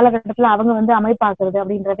 அப்படியான காலகட்டத்துல அவங்க வந்து அமைப்பாக்குறது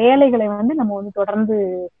அப்படின்ற வேலைகளை வந்து நம்ம வந்து தொடர்ந்து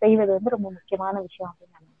செய்வது வந்து ரொம்ப முக்கியமான விஷயம்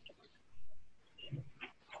அப்படின்னு நான் நினைக்கிறேன்.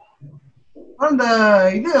 இந்த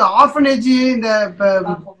இது ஆர்ஃபனேஜ், இந்த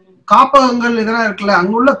காப்பகங்கள் இதெல்லாம் இருக்குல்ல,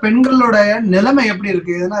 அங்க உள்ள பெண்களோட நிலைமை எப்படி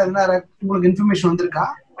இருக்கு? உங்களுக்கு இன்ஃபர்மேஷன் வந்திருக்கா?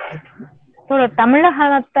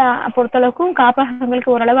 தமிழகத்தை பொறுத்தளவுக்கும்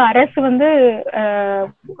காப்பகங்களுக்கு ஓரளவு அரசு வந்து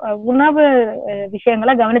உணவு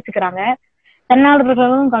விஷயங்களை கவனிச்சுக்கிறாங்க,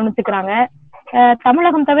 தன்னார்வலர்களும் கவனிச்சுக்கிறாங்க.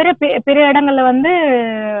 தமிழகம் தவிர பிற இடங்கள்ல வந்து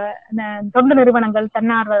தொண்டு நிறுவனங்கள்,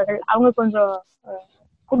 தன்னார்வலர்கள் அவங்க கொஞ்சம்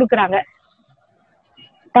கொடுக்குறாங்க.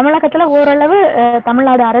 தமிழகத்துல ஓரளவு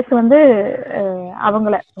தமிழ்நாடு அரசு வந்து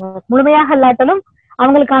அவங்கள முழுமையாக இல்லாட்டாலும்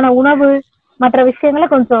அவங்களுக்கான உணவு மற்ற விஷயங்களை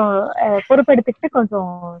கொஞ்சம் பொறுப்பெடுத்துக்கிட்டு கொஞ்சம்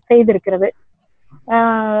செய்திருக்கிறது.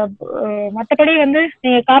 மற்றபடி வந்து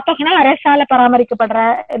காப்பகம்னா அரசால பராமரிக்கப்படுற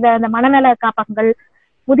இந்த மனநல காப்பகங்கள்,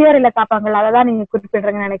 முதியோர் இல்ல காப்பகங்கள் அதெல்லாம் நீங்க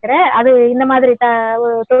குறிப்பிடுறீங்கன்னு நினைக்கிறேன். அது இந்த மாதிரி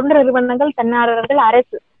தொண்டு நிறுவனங்கள், தன்னார்வலர்கள்,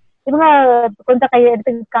 அரசு இவங்க கொஞ்சம் கையை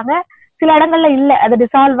எடுத்துக்கிட்டாங்க. சில இடங்கள்ல இல்ல, அது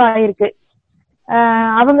டிசால்வ் ஆயிருக்கு.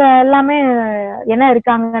 அவங்க எல்லாமே என்ன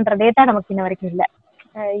இருக்காங்கன்ற டேட்டா நமக்கு இன்ன வரைக்கும் இல்ல.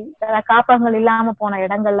 காப்பகங்கள் இல்லாம போன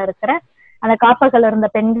இடங்கள்ல இருக்கிற அந்த காப்பகங்கள் இருந்த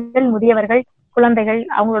பெண்கள், முதியவர்கள், குழந்தைகள்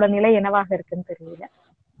அவங்களோட நிலை என்னவாக இருக்குன்னு தெரியல.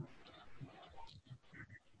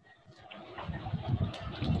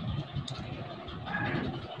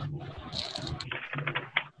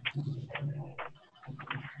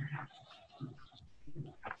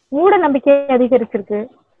 மூட நம்பிக்கை அதிகரிச்சிருக்கு.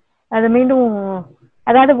 அது மீண்டும்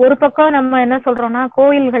அதாவது ஒரு பக்கம் நம்ம என்ன சொல்றோம்னா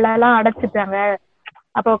கோயில்கள் எல்லாம் அடைச்சிட்டாங்க,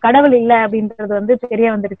 அப்போ கடவுள் இல்லை அப்படின்றது வந்து தெரிய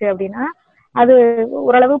வந்துருச்சு அப்படின்னா அது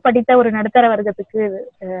ஓரளவு படித்த ஒரு நடுத்தர வர்க்கத்துக்கு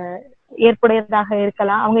ஏற்புடையதாக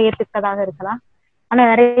இருக்கலாம், அவங்க ஏற்றுக்கிறதாக இருக்கலாம். ஆனா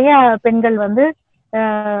நிறைய பெண்கள் வந்து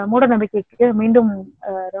மூட நம்பிக்கைக்கு மீண்டும்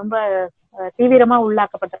ரொம்ப தீவிரமா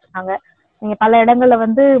உள்ளாக்கப்பட்டிருக்காங்க. நீங்க பல இடங்கள்ல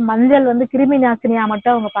வந்து மஞ்சள் வந்து கிருமி நாசினியா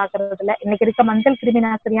மட்டும் அவங்க பாக்குறது இல்லை. இன்னைக்கு இருக்க மஞ்சள் கிருமி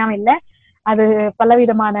நாசினியாவும் இல்லை, அது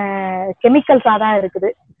பலவிதமான கெமிக்கல்ஸா தான் இருக்குது.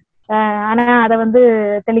 ஆனா அதை வந்து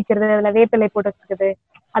தெளிக்கிறது, அதுல வேப்பிலை போட்டுக்கிறது,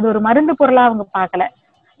 அது ஒரு மருந்து பொருளா அவங்க பார்க்கல.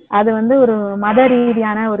 அது வந்து ஒரு மத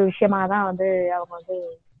ரீதியான ஒரு விஷயமா தான் வந்து அவங்க வந்து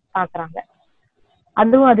பாக்குறாங்க.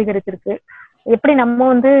 அதுவும் அதிகரிச்சிருக்கு. எப்படி நம்ம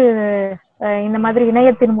வந்து இந்த மாதிரி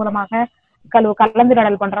இணையத்தின் மூலமாக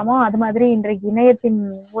கலந்துரையாடல் பண்றோமோ அது மாதிரி இன்றைக்கு இணையத்தின்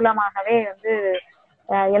மூலமாகவே வந்து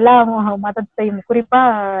எல்லா மதத்தையும், குறிப்பா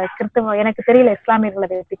கிறிஸ்தவ, எனக்கு தெரியல இஸ்லாமியர்கள்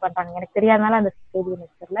அதை எப்படி பண்றாங்க, எனக்கு தெரியாதனால அந்த செய்தி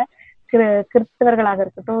எனக்கு தெரியல. கிறிஸ்தவர்களாக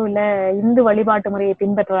இருக்கட்டும், இல்ல இந்து வழிபாட்டு முறையை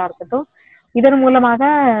பின்பற்றுவதா இருக்கட்டும், இதன் மூலமாக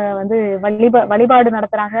வந்து வழிபாடு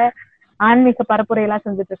நடத்துறாங்க. ஆன்மீக பரப்புரை எல்லாம்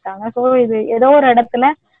செஞ்சுட்டு இருக்காங்க. ஸோ இது ஏதோ ஒரு இடத்துல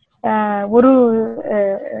ஒரு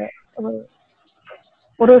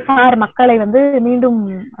ஒரு சார் மக்களை வந்து மீண்டும்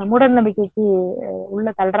மூட நம்பிக்கைக்கு உள்ள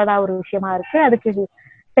தள்ளுறதா ஒரு விஷயமா இருக்கு. அதுக்கு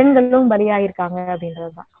பெண்களும் பலியாயிருக்காங்க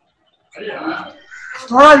அப்படின்றதுதான்.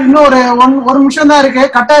 இன்னும் ஒரு நிமிஷம் தான் இருக்கு.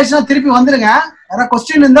 கட் ஆயிடுச்சுன்னா திருப்பி வந்துருங்க. வேற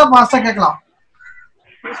கொஸ்டின் இருந்தா ஃபாஸ்டா கேட்கலாம்.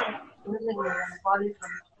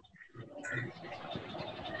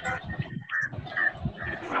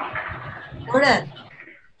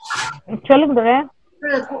 சொல்லுங்க.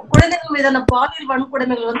 குழந்தைகள் மீதான பாலியல்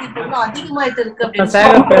வன்கொடுமைகள் வந்து இப்ப அதிகமாயிட்டு இருக்கு அப்படின்னு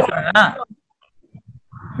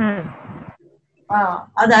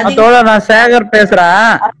நான் சேகர் பேசுறேன்.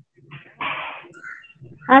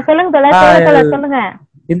 சொல்லுங்க சொல்லுங்க.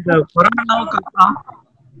 இந்த கொரோனாவுக்கு அப்புறம்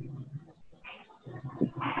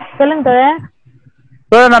சொல்லுங்க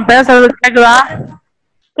நான் பேசுறது கேக்குதா?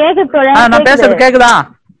 கேக்குது தோழர். நான் பேசுறது கேக்குதா?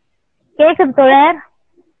 கேக்குது தோழர்.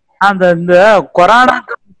 அந்த இந்த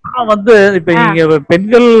கொரோனாக்கு வந்து இப்ப நீங்க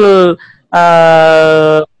பெண்கள்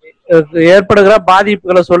ஏற்படுகிற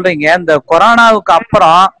பாதிப்புகளை சொல்றீங்க. இந்த கொரோனாவுக்கு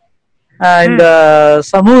அப்புறம் இந்த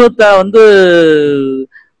சமூகத்தை வந்து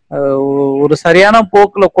ஒரு சரியான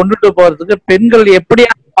போக்குல கொண்டுட்டு போறதுக்கு பெண்கள்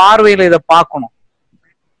எப்படியான பார்வையில இத பாக்கணும்?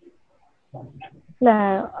 இல்ல,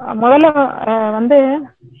 முதல்ல வந்து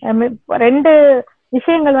 2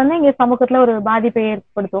 விஷயங்கள் வந்து இங்க சமூகத்துல ஒரு பாதிப்பை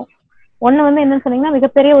ஏற்படுத்தும். ஒண்ணு வந்து என்னன்னு சொன்னீங்கன்னா,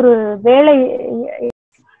 மிகப்பெரிய ஒரு வேலை.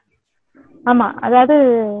 ஆமா, அதாவது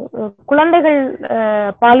குழந்தைகள்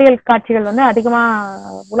பாலியல் காட்சிகள் வந்து அதிகமா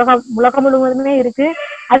உலகம் முழுவதுமே இருக்கு.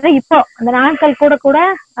 அது இப்போ அந்த நாட்கள் கூட கூட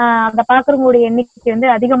அந்த பாக்குறவங்களுடைய எண்ணிக்கை வந்து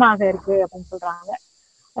அதிகமாக இருக்கு அப்படின்னு சொல்றாங்க.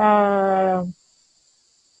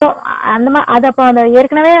 அந்த அது அப்போ அந்த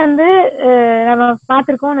ஏற்கனவே வந்து நம்ம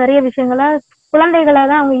பார்த்திருக்கோம் நிறைய விஷயங்கள. குழந்தைகளை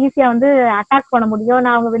தான் அவங்க ஈஸியா வந்து அட்டாக் பண்ண முடியும்.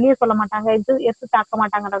 அவங்க வெளியே சொல்ல மாட்டாங்க, எடுத்து தாக்க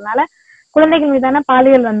மாட்டாங்கன்றதுனால குழந்தைகள் மீதான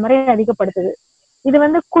பாலியல் வன்முறை அதிகப்படுத்துது. இது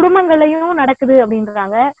வந்து குடும்பங்களையும் நடக்குது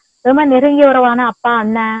அப்படின்றாங்க. ரொம்ப நெருங்கிய உறவான அப்பா,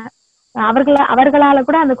 அண்ணன், அவர்களால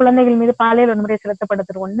கூட அந்த குழந்தைகள் மீது பாலியல் வன்முறை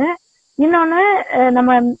செலுத்தப்படுது ஒண்ணு. இன்னொன்னு, நம்ம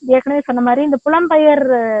ஏற்கனவே சொன்ன மாதிரி இந்த புலம்பெயர்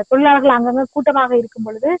தொழிலாளர்கள் அங்கங்க கூட்டமாக இருக்கும்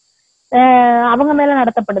பொழுது அவங்க மேல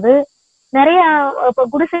நடத்தப்படுது. நிறைய இப்ப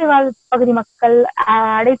குடிசைவாழ் பகுதி மக்கள்,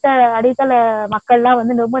 அடித்தள மக்கள்லாம்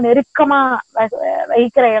வந்து ரொம்ப நெருக்கமா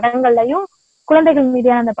வைக்கிற இடங்கள்லயும் குழந்தைகள்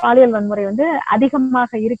மீதான அந்த பாலியல் வன்முறை வந்து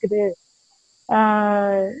அதிகமாக இருக்குது.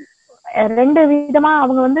 2 விதமா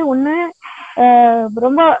அவங்க வந்து ஒண்ணு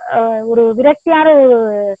ரொம்ப ஒரு விரக்தியான ஒரு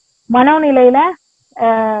மனோநிலையில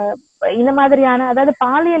இந்த மாதிரியான, அதாவது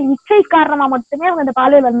பாலியல் இச்சை காரணமா மட்டுமே அவங்க இந்த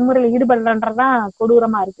பாலியல் வன்முறையில ஈடுபடுறன்றதுதான்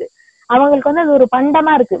கொடூரமா இருக்கு. அவங்களுக்கு வந்து அது ஒரு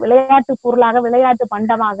பண்டமா இருக்கு, விளையாட்டு பொருளாக, விளையாட்டு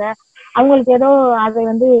பண்டமாக அவங்களுக்கு ஏதோ அதை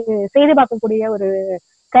வந்து செய்து பார்க்கக்கூடிய ஒரு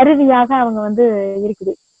கருவியாக அவங்க வந்து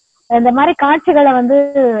இருக்குது. இந்த மாதிரி காட்சிகளை வந்து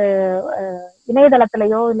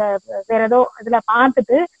இணையதளத்திலயோ இல்ல வேற ஏதோ இதுல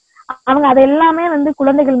பார்த்துட்டு அவங்க அதை எல்லாமே வந்து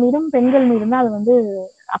குழந்தைகள் மீதும் பெண்கள் மீதும் தான் அதை வந்து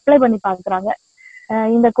அப்ளை பண்ணி பாக்குறாங்க.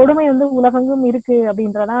 இந்த கொடுமை வந்து உலகெங்கும் இருக்கு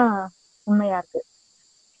அப்படின்றதான் உண்மையா இருக்கு.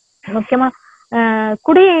 முக்கியமா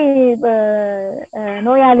குடி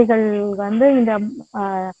நோயாளிகள் வந்து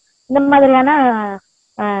இந்த மாதிரியான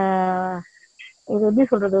இது எப்படி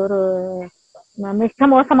சொல்றது, ஒரு மிக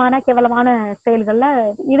மோசமான கேவலமான செயல்கள்ல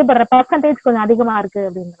ஈடுபடுற பெர்சன்டேஜ் கொஞ்சம் அதிகமா இருக்கு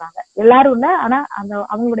அப்படின்றாங்க. எல்லாரும் இல்ல, ஆனா அந்த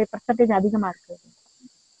அவங்களுடைய பெர்சன்டேஜ் அதிகமா இருக்கு.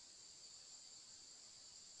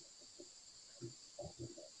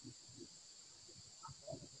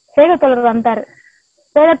 சேகத்தோழர் வந்தாரு.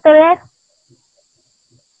 சேகத்தோழர்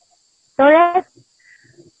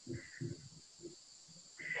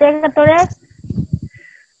சேகத்தோழர்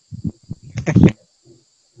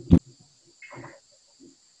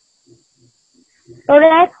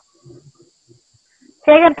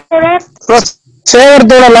சேகர்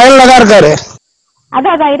தோழர் லைன்ல தான் இருக்காரு.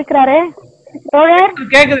 அதான் இருக்கிறாரு தோழர்.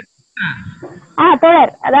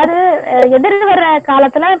 தோழர், அதாவது எதிர்வர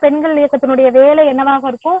காலத்துல பெண்கள் இயக்கத்தினுடைய வேலை என்னவாக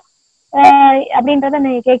இருக்கும் அப்படின்றத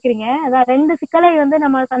நீங்க கேக்குறீங்க. அதான் 2 சிக்கலை வந்து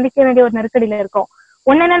நம்ம சந்திக்க வேண்டிய ஒரு நெருக்கடியில இருக்கோம்.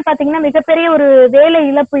 ஒண்ணு என்னன்னு பாத்தீங்கன்னா, மிகப்பெரிய ஒரு வேலை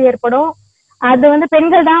இழப்பு ஏற்படும். அது வந்து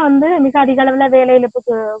பெண்கள் தான் வந்து மிக அதிக அளவுல வேலை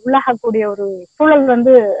இழப்புக்கு உள்ளாகக்கூடிய ஒரு சூழல்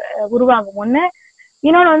வந்து உருவாகும் ஒண்ணு.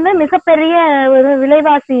 இன்னொன்னு வந்து மிகப்பெரிய ஒரு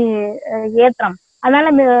விலைவாசி ஏற்றம், அதனால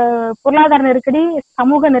பொருளாதார நெருக்கடி,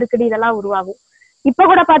 சமூக நெருக்கடி இதெல்லாம் உருவாகும். இப்ப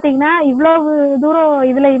கூட பாத்தீங்கன்னா இவ்வளவு தூரம்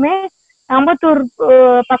இதுலயுமே அம்பத்தூர்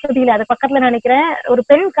பகுதியில, அது பக்கத்துல நினைக்கிறேன், ஒரு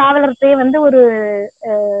பெண் காவலர்கிட்டே வந்து ஒரு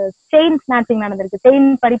செயின் ஸ்நாச்சிங் நடந்திருக்கு, செயின்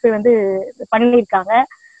பறிப்பு வந்து பண்ணியிருக்காங்க.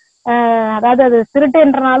 அதாவது அது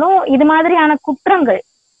திருட்டுன்றனாலும் இது மாதிரியான குற்றங்கள்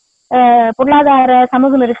பொருளாதார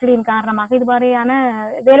சமூக நெருக்கடியின் காரணமாக இது மாதிரியான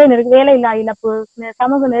வேலையில்லா இழப்பு,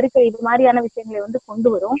 சமூக நெருக்கடி, இது மாதிரியான விஷயங்களை வந்து கொண்டு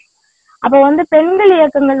வரும். அப்ப வந்து பெண்கள்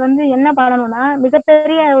இயக்கங்கள் வந்து என்ன பண்ணணும்னா,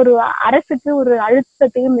 மிகப்பெரிய ஒரு அரசுக்கு ஒரு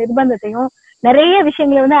அழுத்தத்தையும் நிர்பந்தத்தையும் நிறைய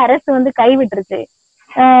விஷயங்களை வந்து அரசு வந்து கைவிட்டுருச்சு.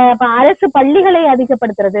 இப்ப அரசு பள்ளிகளை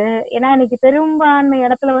அதிகப்படுத்துறது, ஏன்னா இன்னைக்கு பெரும்பான்மை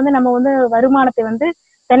இடத்துல வந்து நம்ம வந்து வருமானத்தை வந்து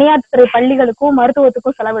தனியார் துறை பள்ளிகளுக்கும்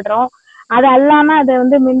மருத்துவத்துக்கும் செலவிடுறோம். அது அல்லாம அதை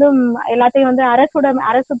வந்து மீண்டும் எல்லாத்தையும் வந்து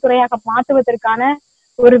அரசு துறையாக மாற்றுவதற்கான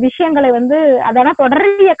ஒரு விஷயங்களை வந்து அதெல்லாம் தொடர்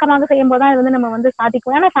இயக்கமாக செய்யும் போதுதான் வந்து நம்ம வந்து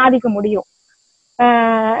சாதிக்க முடியும்.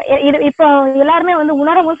 இது இப்போ எல்லாருமே வந்து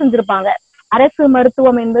உணரவும் செஞ்சிருப்பாங்க, அரசு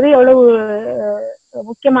மருத்துவம் என்பது எவ்வளவு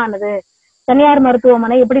முக்கியமானது, தனியார்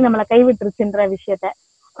மருத்துவமனை எப்படி நம்மளை கைவிட்டுருச்சுன்ற விஷயத்த.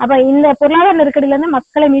 அப்ப இந்த பொருளாதார நெருக்கடியில இருந்து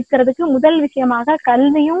மக்களை மீட்கிறதுக்கு முதல் விஷயமாக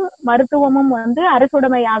கல்வியும் மருத்துவமும் வந்து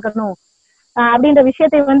அரசுடைமை ஆகணும் அப்படின்ற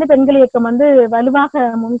விஷயத்தை வந்து பெண்கள் இயக்கம் வந்து வலுவாக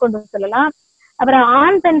முன்கொண்டு செல்லலாம். அப்புறம்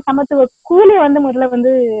ஆண் பெண் சமத்துவ கூலி வந்து முதல்ல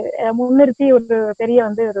வந்து முன்னிறுத்தி ஒரு பெரிய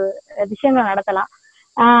வந்து ஒரு விஷயங்கள் நடத்தலாம்.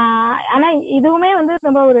 ஆனா இதுவுமே வந்து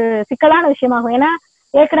ரொம்ப ஒரு சிக்கலான விஷயமாகும். ஏன்னா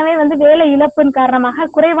ஏற்கனவே வந்து வேலை இழப்பின் காரணமாக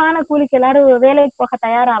குறைவான கூலிக்கு எல்லாரும் வேலைக்கு போக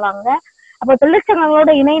தயாராவாங்க. அப்போ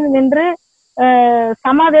தொழிற்சங்கங்களோட இணைந்து நின்று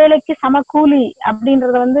சம வேலைக்கு சம கூலி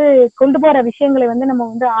அப்படின்றத வந்து கொண்டு போற விஷயங்களை வந்து நம்ம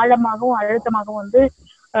வந்து ஆழமாகவும் அழுத்தமாகவும் வந்து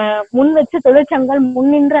முன் வச்சு தொழிற்சங்கங்கள்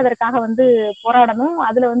முன்னின்று அதற்காக வந்து போராடணும்.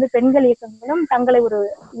 அதுல வந்து பெண்கள் இயக்கங்களும் தங்களை ஒரு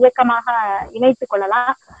இயக்கமாக இணைத்துக்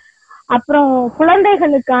கொள்ளலாம். அப்புறம்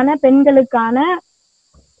குழந்தைகளுக்கான பெண்களுக்கான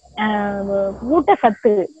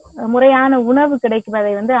ஊட்டச்சத்து முறையான உணவு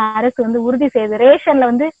கிடைப்பதை வந்து அரசு வந்து உறுதி செய்து ரேஷன்ல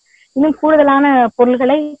வந்து இன்னும் கூடுதலான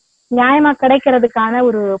பொருள்களை நியாயமா கிடைக்கிறதுக்கான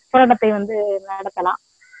ஒரு போராட்டத்தை வந்து நடத்தலாம்.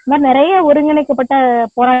 இந்த மாதிரி நிறைய ஒருங்கிணைக்கப்பட்ட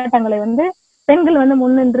போராட்டங்களை வந்து பெண்கள் வந்து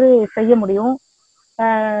முன்னின்று செய்ய முடியும்.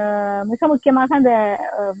 மிக முக்கியமாக அந்த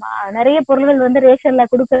நிறைய பொருள்கள் வந்து ரேஷன்ல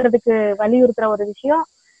கொடுக்கறதுக்கு வலியுறுத்துற ஒரு விஷயம்,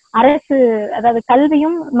 அரசு அதாவது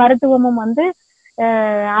கல்வியும் மருத்துவமும் வந்து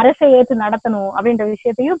அரசை ஏற்று நடத்தணும் அப்படின்ற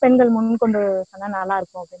விஷயத்தையும் பெண்கள் முன்கொண்டு சொன்னா நல்லா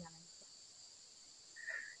இருக்கும் அப்படின்னு நினைக்கிறேன்.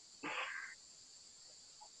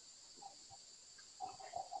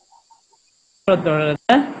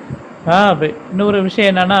 இன்னொரு விஷயம்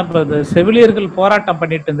என்னன்னா, இப்ப செவிலியர்கள் போராட்டம்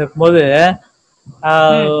பண்ணிட்டு இருக்கும் போது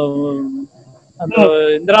அந்த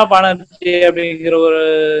இந்திரா பானர்ஜி அப்படிங்கிற ஒரு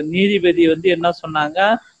நீதிபதி வந்து என்ன சொன்னாங்க,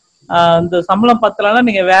 இந்த சம்பளம் பத்தலன்னா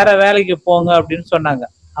நீங்க வேற வேலைக்கு போங்க அப்படின்னு சொன்னாங்க.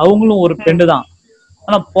 அவங்களும் ஒரு பெண்ணு தான்.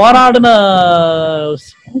 ஆனா போராடின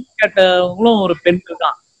கேட்டவங்களும் ஒரு பெண்கள்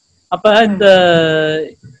தான். அப்ப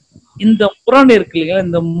இந்த முரண் இருக்கு இல்லைங்களா,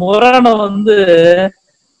 இந்த முரணை வந்து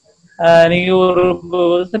நீங்க ஒரு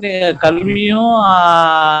கல்வியும்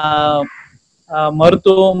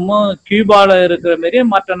மருத்துவமும் கியூபால இருக்கிற மாரி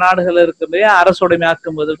மற்ற நாடுகள்ல இருக்கிற மாரி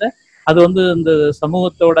அரசுடைமையாக்கும் போது அது வந்து இந்த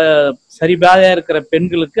சமூகத்தோட சரிபாதையா இருக்கிற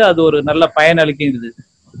பெண்களுக்கு அது ஒரு நல்ல பயன் அளிக்கிறது.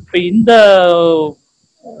 இப்ப இந்த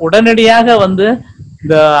உடனடியாக வந்து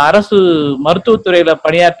இந்த அரசு மருத்துவத்துறையில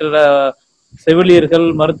பணியாற்றுற செவிலியர்கள்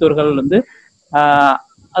மருத்துவர்கள் வந்து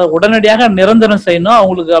அது உடனடியாக நிரந்தரம் செய்யணும்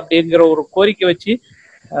அவங்களுக்கு அப்படிங்கிற ஒரு கோரிக்கை வச்சு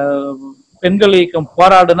பெண்கள் இயக்கம்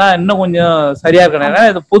போராடுனா இன்னும் கொஞ்சம் சரியா இருக்கணும். ஏன்னா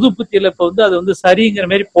இது பொது புத்தியில இப்ப வந்து அது வந்து சரிங்கிற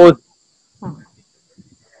மாதிரி போகுது.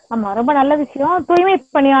 ஆமா, ரொம்ப நல்ல விஷயம். தூய்மை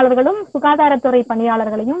பணியாளர்களும் சுகாதாரத்துறை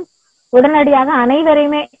பணியாளர்களையும் உடனடியாக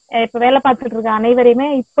அனைவரையுமே இப்ப வேலை பார்த்துட்டு இருக்க அனைவரையுமே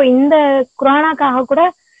இப்ப இந்த கொரோனாக்காக கூட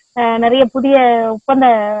நிறைய புதிய ஒப்பந்த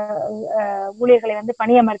ஊழியர்களை வந்து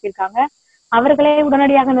பணியமர்த்திருக்காங்க. அவர்களே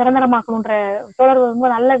உடனடியாக நிரந்தரமாக்கணும்ன்ற தொடர் ரொம்ப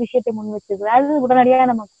நல்ல விஷயத்தை முன் வச்சிருக்கு. அது உடனடியாக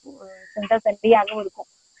நம்ம செஞ்சா சரியாகவும் இருக்கும்.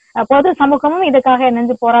 பொது சமூகமும் இதுக்காக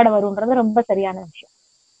இணைஞ்சு போராட வரும்ன்றது ரொம்ப சரியான விஷயம்.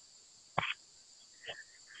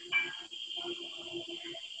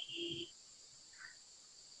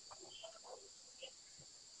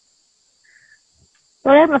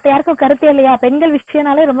 மத்த யாருக்கும் கருத்து இல்லையா? பெண்கள்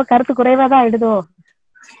விஷயம்னாலே ரொம்ப கருத்து குறைவாதான் ஆயிடுதோ,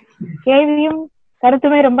 கேள்வியும்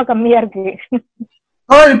கருத்துமே ரொம்ப கம்மியா இருக்கு.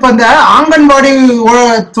 இப்ப இந்த அங்கன்வாடி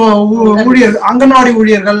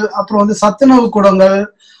ஊழியர்கள், அப்புறம் வந்து சத்துணவு கூடங்கள்,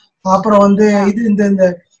 அப்புறம் வந்து இது இந்த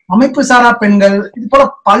அமைப்பு சாரா பெண்கள், இது போல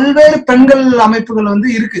பல்வேறு பெண்கள் அமைப்புகள் வந்து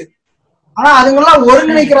இருக்கு. ஆனா அதுங்கெல்லாம்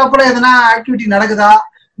ஒருங்கிணைக்கிறப்ப எதனா ஆக்டிவிட்டி நடக்குதா,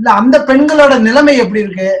 இல்ல அந்த பெண்களோட நிலைமை எப்படி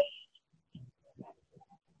இருக்கு?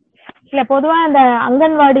 இல்ல, பொதுவா இந்த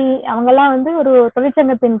அங்கன்வாடி அவங்க எல்லாம் வந்து ஒரு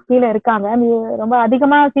தொழிற்சங்கத்தின் கீழே இருக்காங்க. ரொம்ப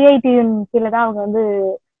அதிகமா சிஐடியின் கீழே தான் அவங்க வந்து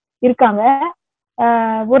இருக்காங்க.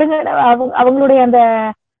 அவங்களுடைய அந்த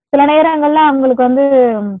சில நேரங்கள்ல அவங்களுக்கு வந்து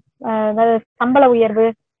சம்பள உயர்வு,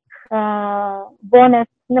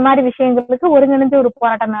 போனஸ், இந்த மாதிரி விஷயங்களுக்கு ஒருங்கிணைஞ்சு ஒரு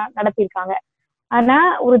போராட்டம் நடத்தியிருக்காங்க. ஆனா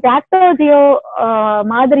ஒரு ஜாக்டோஜியோ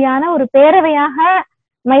மாதிரியான ஒரு பேரவையாக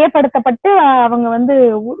மையப்படுத்தப்பட்டு அவங்க வந்து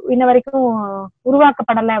இன்ன வரைக்கும்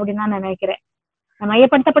உருவாக்கப்படலை அப்படின்னு நான் நினைக்கிறேன்.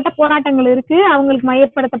 மையப்படுத்தப்பட்ட போராட்டங்கள் இருக்கு, அவங்களுக்கு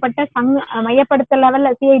மையப்படுத்தப்பட்ட மையப்படுத்த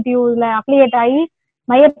லெவல்ல சிஐடியூல அப்ளிகேட் ஆகி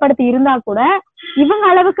மையப்படுத்தி இருந்தா கூட இவங்க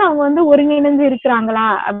அளவுக்கு அவங்க வந்து ஒருங்கிணைந்து இருக்கிறாங்களா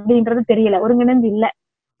அப்படின்றது தெரியல. ஒருங்கிணைந்து இல்ல.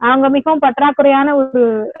 அவங்க மிகவும் பற்றாக்குறையான ஒரு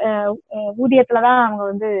ஊதியத்துலதான் அவங்க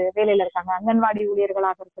வந்து வேலையில இருக்காங்க. அங்கன்வாடி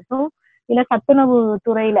ஊழியர்களாக இருக்கட்டும், இல்ல சத்துணவு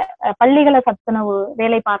துறையில பள்ளிகளை சத்துணவு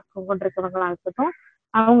வேலை பார்த்து கொண்டிருக்கிறவர்களாக இருக்கட்டும்,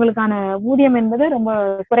 அவங்களுக்கான ஊதியம் என்பது ரொம்ப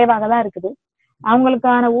குறைவாக தான் இருக்குது.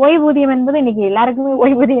 அவங்களுக்கான ஓய்வூதியம் என்பது இன்னைக்கு எல்லாருக்குமே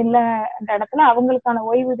ஓய்வூதியம் இல்லைன்ற இடத்துல அவங்களுக்கான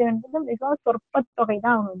ஓய்வூதியம் என்பது மிகவும் சொற்ப தொகை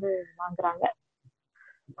தான் அவங்க வந்து வாங்குறாங்க.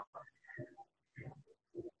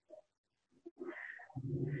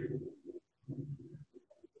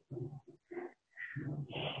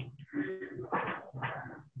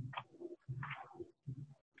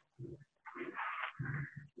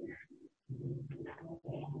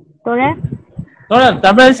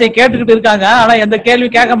 தமிழிசை கேட்டுக்கிட்டு இருக்காங்க, ஆனா எந்த கேள்வி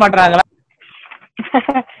கேட்க மாட்டாங்களா?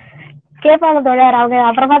 கேட்பாங்க தோழர், அவங்க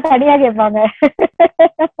அப்புறமா தனியா கேட்பாங்க.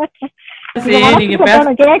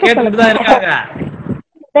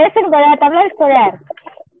 பேசுங்க தோழர், தமிழ் தோழர்.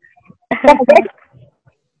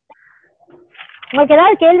 உங்களுக்கு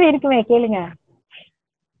ஏதாவது கேள்வி இருக்குமே கேளுங்க.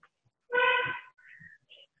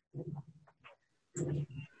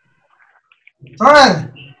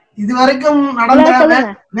 இது வரைக்கும் நடந்த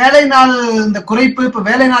வேலை நாள் இந்த குறைப்பு, இப்ப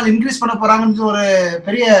வேலை நாள் இன்க்ரீஸ் பண்ண போறாங்கன்னு ஒரு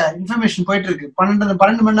பெரிய இன்ஃபர்மேஷன் போயிட்டு இருக்கு.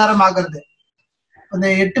 12 மணி நேரம் ஆகுறது. அந்த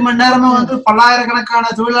 8 மணி நேரமும் வந்து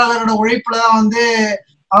பல்லாயிரக்கணக்கான தொழிலாளரோட உழைப்புலதான் வந்து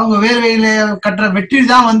அவங்க வேர்வையில கட்டுற வெற்றி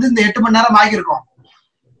தான் வந்து இந்த 8 மணி நேரம் ஆகியிருக்கும்.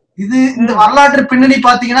 இது இந்த வரலாற்று பின்னணி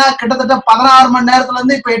பாத்தீங்கன்னா கிட்டத்தட்ட 16 மணி நேரத்துல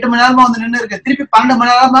இருந்து இப்ப 8 மணி நேரமா வந்து நின்று இருக்கு. திருப்பி 12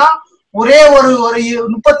 மணி நேரமா ஒரே ஒரு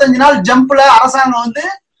 35 நாள் ஜம்ப்ல அரசாங்கம் வந்து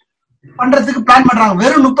பண்றதுக்கு பிளான் பண்றாங்க.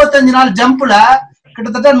 வெறும் 35 நாள் ஜம்ப்ல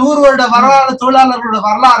கிட்டத்தட்ட 100 வருட வரலாறு தொழிலாளர்களோட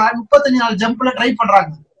வரலாறு 35 நாள் ஜம்ப்ல ட்ரை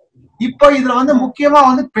பண்றாங்க. இப்போ இதுல வந்து முக்கியமா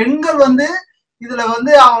வந்து பெண்கள் வந்து இதுல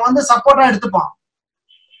வந்து அவன் வந்து சப்போர்ட்டா எடுத்துப்பான்.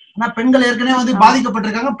 ஆனா பெண்கள் ஏற்கனவே வந்து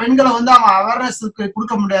பாதிக்கப்பட்டிருக்காங்க. பெண்களை வந்து அவங்க அவேர்னஸ்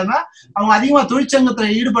கொடுக்க முடியாம அவங்க அதிகமா தொழிற்சங்கத்துல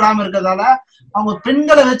ஈடுபடாம இருக்கிறதால அவங்க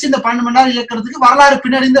பெண்களை வச்சு இந்த 12 மணி நேரம் இயக்கிறதுக்கு வரலாறு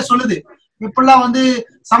பின்னாடி தான் சொல்லுது. எப்படிலாம் வந்து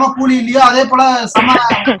சம கூலி இல்லையோ அதே போல சம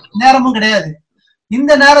நேரமும் கிடையாது.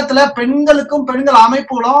 இந்த நேரத்துல பெண்களுக்கும் பெண்கள்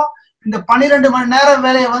அமைப்புகளும் இந்த 12 மணி நேரம்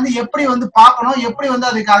வேலையை வந்து எப்படி வந்து பார்க்கணும், எப்படி வந்து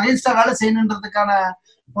அதுக்கு அகைன்ஸ்டா வேலை செய்யணுன்றதுக்கான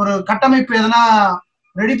ஒரு கட்டமைப்பு எதனா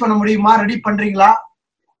ரெடி பண்ண முடியுமா? ரெடி பண்றீங்களா?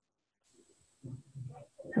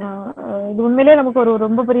 இது உண்மையிலேயே நமக்கு ஒரு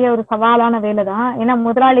ரொம்ப பெரிய ஒரு சவாலான வேலை தான். ஏன்னா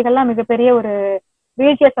முதலாளிகள்லாம் மிகப்பெரிய ஒரு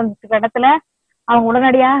வீழ்ச்சியை சந்திச்ச இடத்துல அவங்க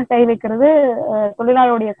உடனடியா கை வைக்கிறது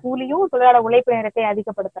தொழிலாளருடைய கூலியும் தொழிலாளர் உழைப்பு நேரத்தை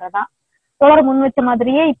அதிகப்படுத்துறதா. தொடர் முன் வச்ச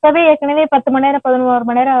மாதிரியே இப்பவே ஏற்கனவே 10 மணி நேரம் 11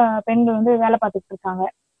 மணி நேரம் பெண்கள் வந்து வேலை பார்த்துட்டு இருக்காங்க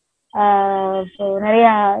நிறைய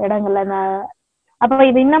இடங்கள்ல. அப்ப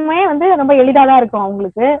இது இன்னுமே வந்து ரொம்ப எளிதாதான் இருக்கும்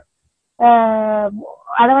அவங்களுக்கு.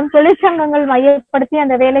 அதை வந்து தொழிற்சங்கங்கள் மையப்படுத்தி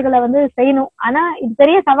அந்த வேலைகளை வந்து செய்யணும். ஆனா இது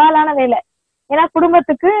பெரிய சவாலான வேலை. ஏன்னா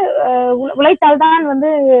குடும்பத்துக்கு உழைத்தால்தான் வந்து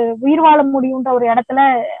உயிர் வாழ முடியும்ன்ற ஒரு இடத்துல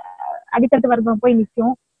அடித்தட்டு வர்க்கம் போய்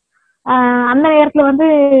நிற்கும். அந்த நேரத்துல வந்து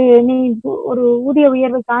நீ ஒரு ஊதிய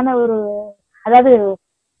உயர்வுக்கான ஒரு அதாவது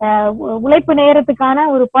உழைப்பு நேரத்துக்கான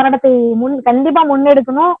ஒரு போராட்டத்தை கண்டிப்பா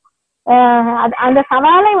முன்னெடுக்கணும். அந்த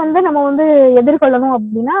சவாலை வந்து நம்ம வந்து எதிர்கொள்ளணும்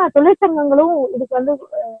அப்படின்னா தொழிற்சங்கங்களும் இதுக்கு வந்து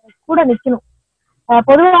கூட நிக்கணும்.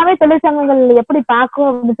 பொதுவாகவே தொழிற்சங்கங்கள் எப்படி பார்க்கும்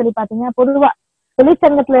அப்படின்னு சொல்லி பாத்தீங்கன்னா, பொதுவா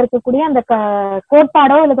தொழிற்சங்கத்துல இருக்கக்கூடிய அந்த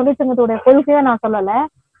கோட்பாடோ இல்ல தொழிற்சங்கத்தோட கொள்கையோ நான் சொல்லல.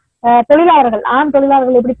 தொழிலாளர்கள் ஆண்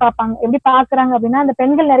தொழிலாளர்கள் எப்படி பார்ப்பாங்க, எப்படி பாக்குறாங்க அப்படின்னா, அந்த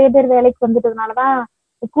பெண்கள் நிறைய பேர் வேலைக்கு வந்துட்டதுனாலதான்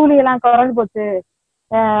கூலி எல்லாம் குறைஞ்சு போச்சு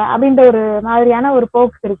அப்படின்ற ஒரு மாதிரியான ஒரு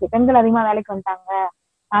போக்கு இருக்கு. பெண்கள் அதிகமா வேலைக்கு வந்துட்டாங்க,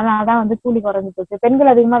 அதனாலதான் வந்து கூலி குறைஞ்சு போச்சு.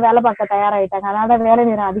 பெண்கள் அதிகமா வேலை பார்க்க தயாராயிட்டாங்க, அதனாலதான் வேலை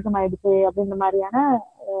நேரம் அதிகமாயிடுச்சு அப்படின்ற மாதிரியான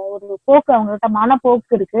ஒரு போக்கு அவங்ககிட்ட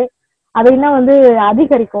மனப்போக்கு இருக்கு. அது இன்னும் வந்து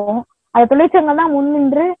அதிகரிக்கும். அது தொழிற்சங்கம் தான்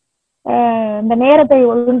முன்னின்று இந்த நேரத்தை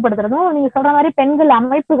ஒழுங்குபடுத்துறதும். நீங்க சொல்ற மாதிரி பெண்கள்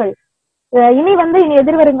அமைப்புகள் இனி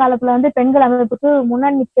எதிர்வருங்காலத்துல வந்து பெண்கள் அமைப்புக்கு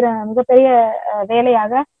முன்னாடி நிற்கிற மிகப்பெரிய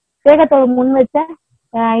வேலையாக வேகத்தோடு முன் வச்ச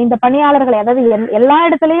இந்த பணியாளர்களை, அதாவது எல்லா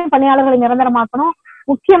இடத்துலயும் பணியாளர்களை நிரந்தரமாக்கணும்.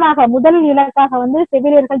 முக்கியமாக முதல் இலக்காக வந்து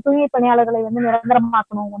செவிலியர்கள் தூய்மை பணியாளர்களை வந்து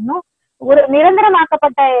நிரந்தரமாக்கணும். ஒன்னும் ஒரு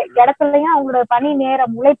நிரந்தரமாக்கப்பட்ட இடத்துலயும் அவங்களோட பணி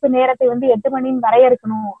நேரம் உழைப்பு நேரத்தை வந்து 8 மணின்னு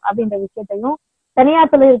வரையறுக்கணும் அப்படின்ற விஷயத்தையும்,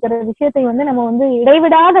 தனியார்ல இருக்கிற விஷயத்தையும் வந்து நம்ம வந்து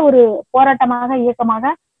இடைவிடாத ஒரு போராட்டமாக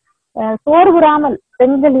இயக்கமாக சோர்வுறாமல்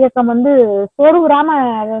பெண்கள் இயக்கம் வந்து சோர்வுறாம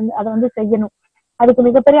அதை வந்து செய்யணும். அதுக்கு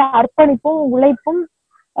மிகப்பெரிய அர்ப்பணிப்பும் உழைப்பும்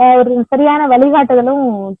ஒரு சரியான வழிகாட்டுதலும்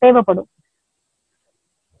தேவைப்படும்.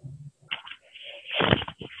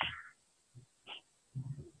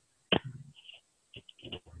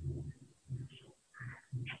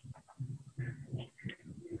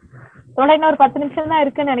 இன்னொரு 10 நிமிஷம் தான்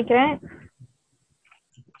இருக்குன்னு நினைக்கிறேன்.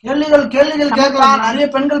 கேள்விகள் கேட்கலாம். நிறைய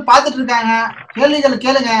பெண்கள் பார்த்துட்டு இருக்காங்க. கேள்விகள்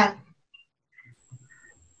கேளுங்க.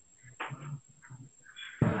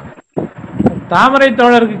 தாமரை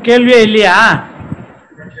தோழருக்கு கேள்வியே இல்லையா?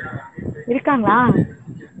 இருக்காங்களா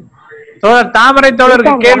தோழர் தாமரை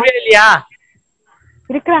தோழருக்கு கேள்வியே இல்லையா?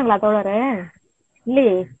 இருக்கிறாங்களா தோழரு?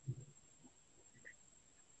 இல்லையே,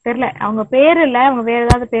 தெரியல. அவங்க பேரு இல்ல, அவங்க வேற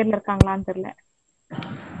ஏதாவது பேர்ல இருக்காங்களான்னு தெரியல.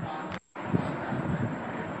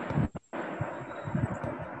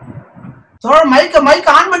 மைக்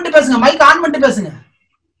ஆன் பண்ணிட்டு பேசுங்க. மைக் ஆன் பண்ணிட்டு பேசுங்க.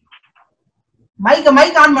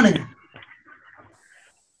 மைக் ஆன் பண்ணுங்க.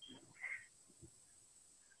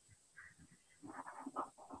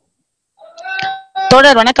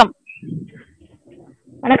 தோழர் வணக்கம்.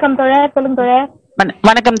 வணக்கம் தோழர், சொல்லுங்க தோழர்.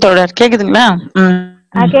 வணக்கம் தோழர், கேக்குதுங்களா?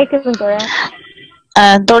 கேக்குதுங்க தோழர்.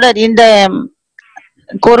 தோழர், இந்த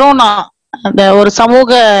கொரோனா அந்த ஒரு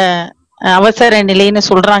சமூக அவசர நிலைன்னு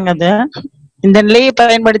சொல்றாங்க. அது இந்த நிலையை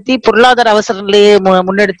பயன்படுத்தி பொருளாதார அவசர நிலையை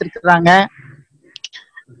முன்னெடுத்திருக்கிறாங்க.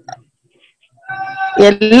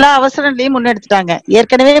 எல்லா அவசர நிலையும் முன்னெடுத்துட்டாங்க.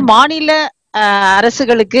 ஏற்கனவே மாநில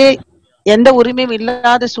அரசுகளுக்கு எந்த உரிமையும்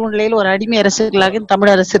இல்லாத சூழ்நிலையில் ஒரு அடிமை அரசுகளாக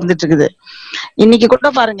தமிழ் அரசு இருந்துட்டு இருக்குது. இன்னைக்கு கூட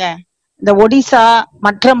பாருங்க, இந்த ஒடிசா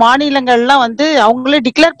மற்ற மாநிலங்கள்லாம் வந்து அவங்களே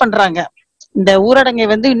டிக்ளேர் பண்றாங்க இந்த ஊரடங்கை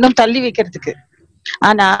வந்து இன்னும் தள்ளி வைக்கிறதுக்கு.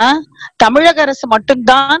 ஆனா தமிழக அரசு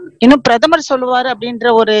மட்டும்தான் இன்னும் பிரதமர் சொல்லுவாரு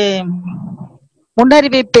அப்படின்ற ஒரு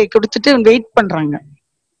முன்னறிவிப்பை கொடுத்துட்டு வெயிட் பண்றாங்க.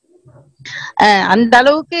 அந்த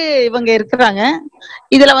அளவுக்கு இவங்க இருக்கிறாங்க.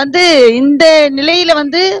 இதுல வந்து இந்த நிலையில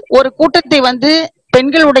வந்து ஒரு கூட்டத்தை வந்து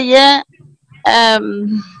பெண்களுடைய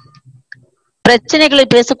பிரச்சனைகளை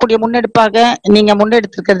பேசக்கூடிய முன்னெடுப்பாக நீங்க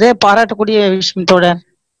முன்னெடுத்திருக்கிறது பாராட்டக்கூடிய விஷயம் தோழர்.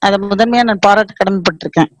 அதை முதன்மையா நான் பாராட்ட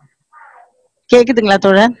கடமைப்பட்டிருக்கேன். கேக்குதுங்களா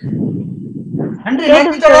தோழர்? நன்றி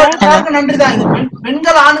நன்றிதான்.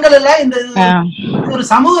 பெண்கள் ஆண்கள் இல்ல, இந்த ஒரு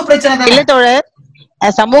சமூக பிரச்சனை இல்ல தோழர்,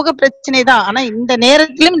 சமூக பிரச்சனை தான். ஆனா இந்த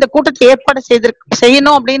நேரத்திலும் இந்த கூட்டத்தை ஏற்பாடு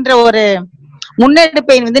செய்யணும் அப்படின்ற ஒரு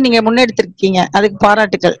முன்னெடுப்பை வந்து நீங்க முன்னெடுத்திருக்கீங்க, அதுக்கு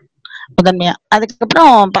பாராட்டுகள் முதன்மையா.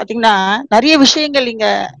 அதுக்கப்புறம் பாத்தீங்கன்னா நிறைய விஷயங்கள் இங்க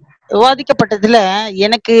விவாதிக்கப்பட்டதுல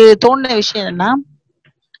எனக்கு தோணுன விஷயம் என்னன்னா,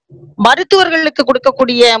 மருத்துவர்களுக்கு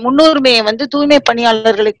கொடுக்கக்கூடிய முன்னுரிமையை வந்து தூய்மை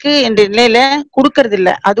பணியாளர்களுக்கு என்ற நிலையில கொடுக்கறது இல்ல.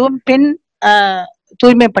 அதுவும் பெண்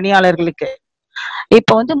தூய்மை பணியாளர்களுக்கு.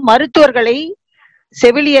 இப்ப வந்து மருத்துவர்களை,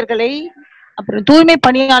 செவிலியர்களை, அப்புறம் தூய்மை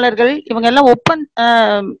பணியாளர்கள் இவங்க எல்லாம்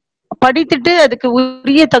படித்துட்டு அதுக்கு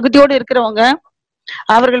உரிய தகுதியோடு இருக்கிறவங்க,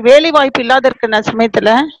 அவர்கள் வேலை வாய்ப்பு இல்லாத இருக்கிற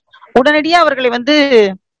சமயத்துல உடனடியா அவர்களை வந்து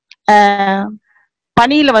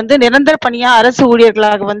பணியில வந்து நிரந்தர பணியா அரசு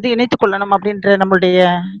ஊழியர்களாக வந்து இணைத்துக் கொள்ளணும் அப்படின்ற நம்மளுடைய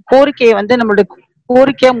கோரிக்கையை வந்து நம்மளுடைய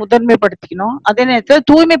கோரிக்கையா முதன்மைப்படுத்திக்கணும். அதே நேரத்தில்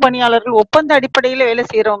தூய்மை பணியாளர்கள் ஒப்பந்த அடிப்படையில வேலை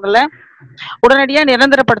செய்யறவங்கள உடனடியா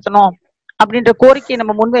நிரந்தரப்படுத்தணும் அப்படின்ற கோரிக்கையை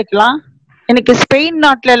நம்ம முன்வைக்கலாம். இன்னைக்கு ஸ்பெயின்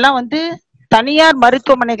நாட்டுல எல்லாம் வந்து தனியார்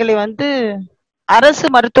மருத்துவமனைகளை வந்து அரசு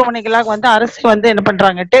மருத்துவமனைகளாக வந்து அரசு வந்து என்ன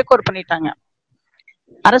பண்றாங்க, டேக் ஓவர் பண்ணிட்டாங்க,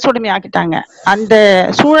 அரசுடைமை ஆக்கிட்டாங்க. அந்த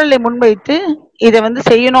சூழலை முன்வைத்து இதை வந்து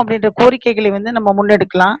செய்யணும் அப்படின்ற கோரிக்கைகளை வந்து நம்ம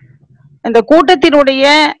முன்னெடுக்கலாம். இந்த கூட்டத்தினுடைய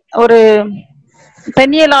ஒரு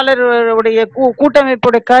பெண்ணியலாளருடைய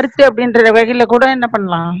கூட்டமைப்புடைய கருத்து அப்படின்ற வகையில கூட என்ன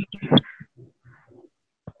பண்ணலாம்,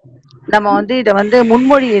 நம்ம வந்து இதை வந்து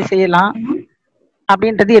முன்மொழியை செய்யலாம்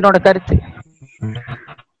அப்படின்றது என்னோட கருத்து.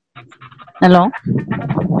 ஹலோ,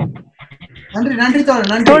 நன்றி நன்றி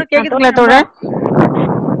தோழர். நன்றி. கேக்குதுங்களா தோழர்?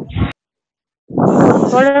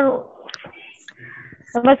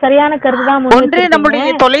 ரொம்ப சரியான கருத்து தான். ஒன்று நம்முடைய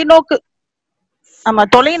தொலைநோக்கு, ஆமா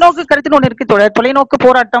தொலைநோக்கு கருத்துன்னு ஒண்ணு இருக்கு தோழர். தொலைநோக்கு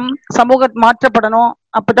போராட்டம், சமூகம் மாற்றப்படணும்,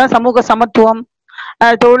 அப்பதான் சமூக சமத்துவம்,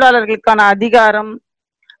 தொழிலாளர்களுக்கான அதிகாரம்,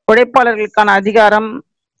 உழைப்பாளர்களுக்கான அதிகாரம்,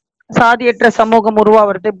 சாதியற்ற சமூகம்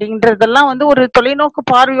உருவாகிறது அப்படின்றதெல்லாம் வந்து ஒரு தொலைநோக்கு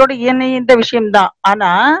பார்வையோடு இணைந்த விஷயம்தான்.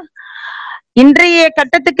 ஆனா இன்றைய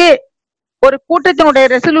கட்டத்துக்கு ஒரு கூட்டத்தினுடைய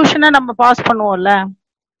ரெசல்யூஷனை நம்ம பாஸ் பண்ணுவோம்ல,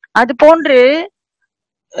 அது போன்று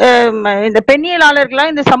இந்த பெண்ணியலாளர்களா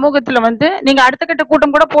இந்த சமூகத்துல வந்து நீங்க அடுத்த கட்ட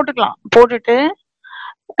கூட்டம் கூட போட்டுட்டு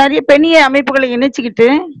நிறைய பெண்ணிய அமைப்புகளை இணைச்சுக்கிட்டு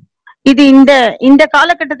இது இந்த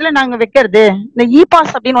காலகட்டத்துல நாங்க வைக்கிறது இந்த இ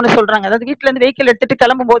பாஸ் அப்படின்னு ஒண்ணு சொல்றாங்க. அதாவது வீட்டுல இருந்து வெஹிக்கிள் எடுத்துட்டு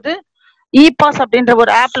கிளம்பும் போது இ பாஸ் அப்படின்ற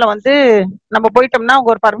ஒரு ஆப்ல வந்து நம்ம போயிட்டோம்னா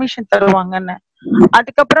அவங்க ஒரு பர்மிஷன் தருவாங்கன்னு.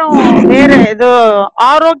 அதுக்கப்புறம் வேற ஏதோ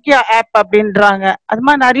ஆரோக்கியா ஆப் அப்படின்றாங்க. அது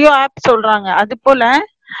மாதிரி நிறைய ஆப் சொல்றாங்க. அது போல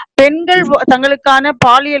பெண்கள் தங்களுக்கான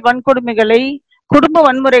பாலியல் வன்கொடுமைகளை, குடும்ப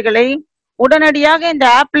வன்முறைகளை உடனடியாக இந்த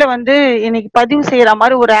ஆப்ல வந்து இன்னைக்கு பதிவு செய்யற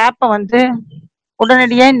மாதிரி ஒரு ஆப்பை வந்து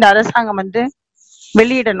உடனடியா இந்த அரசாங்கம் வந்து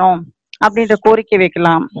வெளியிடணும் அப்படின்ற கோரிக்கை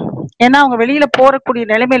வைக்கலாம். ஏன்னா அவங்க வெளியில போறக்கூடிய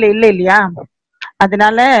நிலைமையில இல்லை இல்லையா?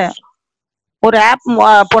 அதனால ஒரு ஆப்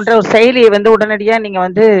போன்ற ஒரு செயலியை வந்து உடனடியா நீங்க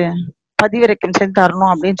வந்து பதிவிறக்கம் செஞ்சு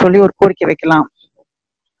தரணும் அப்படின்னு சொல்லி ஒரு கோரிக்கை வைக்கலாம்.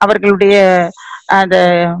 அவர்களுடைய அந்த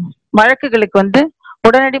வழக்குகளுக்கு வந்து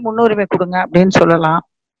உடனடி முன்னுரிமை கொடுங்க அப்படின்னு சொல்லலாம்.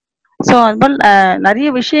 சோ அது போல நிறைய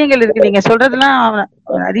விஷயங்கள் இருக்கு. நீங்க சொல்றதெல்லாம்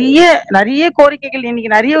நிறைய நிறைய கோரிக்கைகள்,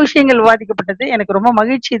 இன்னைக்கு நிறைய விஷயங்கள் விவாதிக்கப்பட்டது. எனக்கு ரொம்ப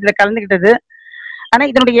மகிழ்ச்சி இதுல கலந்துகிட்டது. ஆனா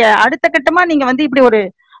இதனுடைய அடுத்த கட்டமா நீங்க வந்து இப்படி ஒரு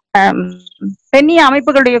பெண்ணிய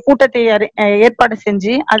அமைப்புகளுடைய கூட்டத்தை ஏற்பாடு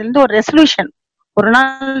செஞ்சு அதுல இருந்து ஒரு ரெசல்யூஷன், ஒரு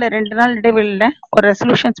நாள் 2 நாள் இடைவெளியில ஒரு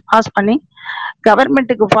ரெசல்யூஷன்ஸ் பாஸ் பண்ணி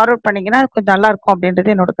கவர்மெண்ட்டுக்கு ஃபார்வர்ட் பண்ணீங்கன்னா கொஞ்சம் நல்லா இருக்கும்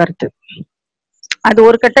அப்படின்றது என்னோட கருத்து. அது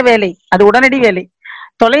ஒரு கட்ட வேலை, அது உடனடி வேலை.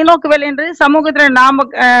 தொலைநோக்கு வேலை என்று சமூகத்துல நாம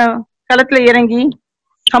களத்துல இறங்கி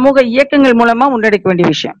சமூக இயக்கங்கள் மூலமா முன்னெடுக்க வேண்டிய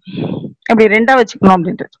விஷயம். அப்படி 2ஆ வச்சுக்கணும்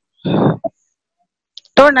அப்படின்றது.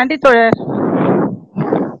 நன்றி தோழர்.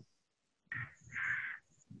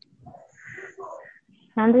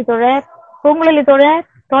 நன்றி தோழர். பூங்குழலி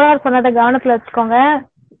தோழர் சொன்னதை கவனத்துல வச்சுக்கோங்க.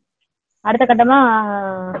 அடுத்த கட்டமா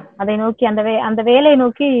அதை நோக்கி அந்த வேலையை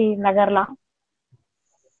நோக்கி நகரலாம்.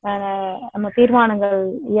 நம்ம தீர்மானங்கள்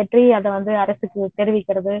இயற்றி அதை வந்து அரசுக்கு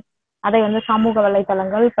தெரிவிக்கிறது, அதை வந்து சமூக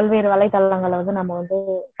வலைத்தளங்கள், பல்வேறு வலைத்தளங்களை வந்து நம்ம வந்து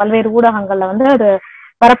பல்வேறு ஊடகங்கள்ல வந்து அது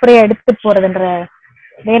பரப்புரையா எடுத்துட்டு போறதுன்ற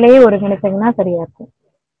வேலையை ஒருங்கிணைச்சீங்கன்னா சரியா இருக்கும்.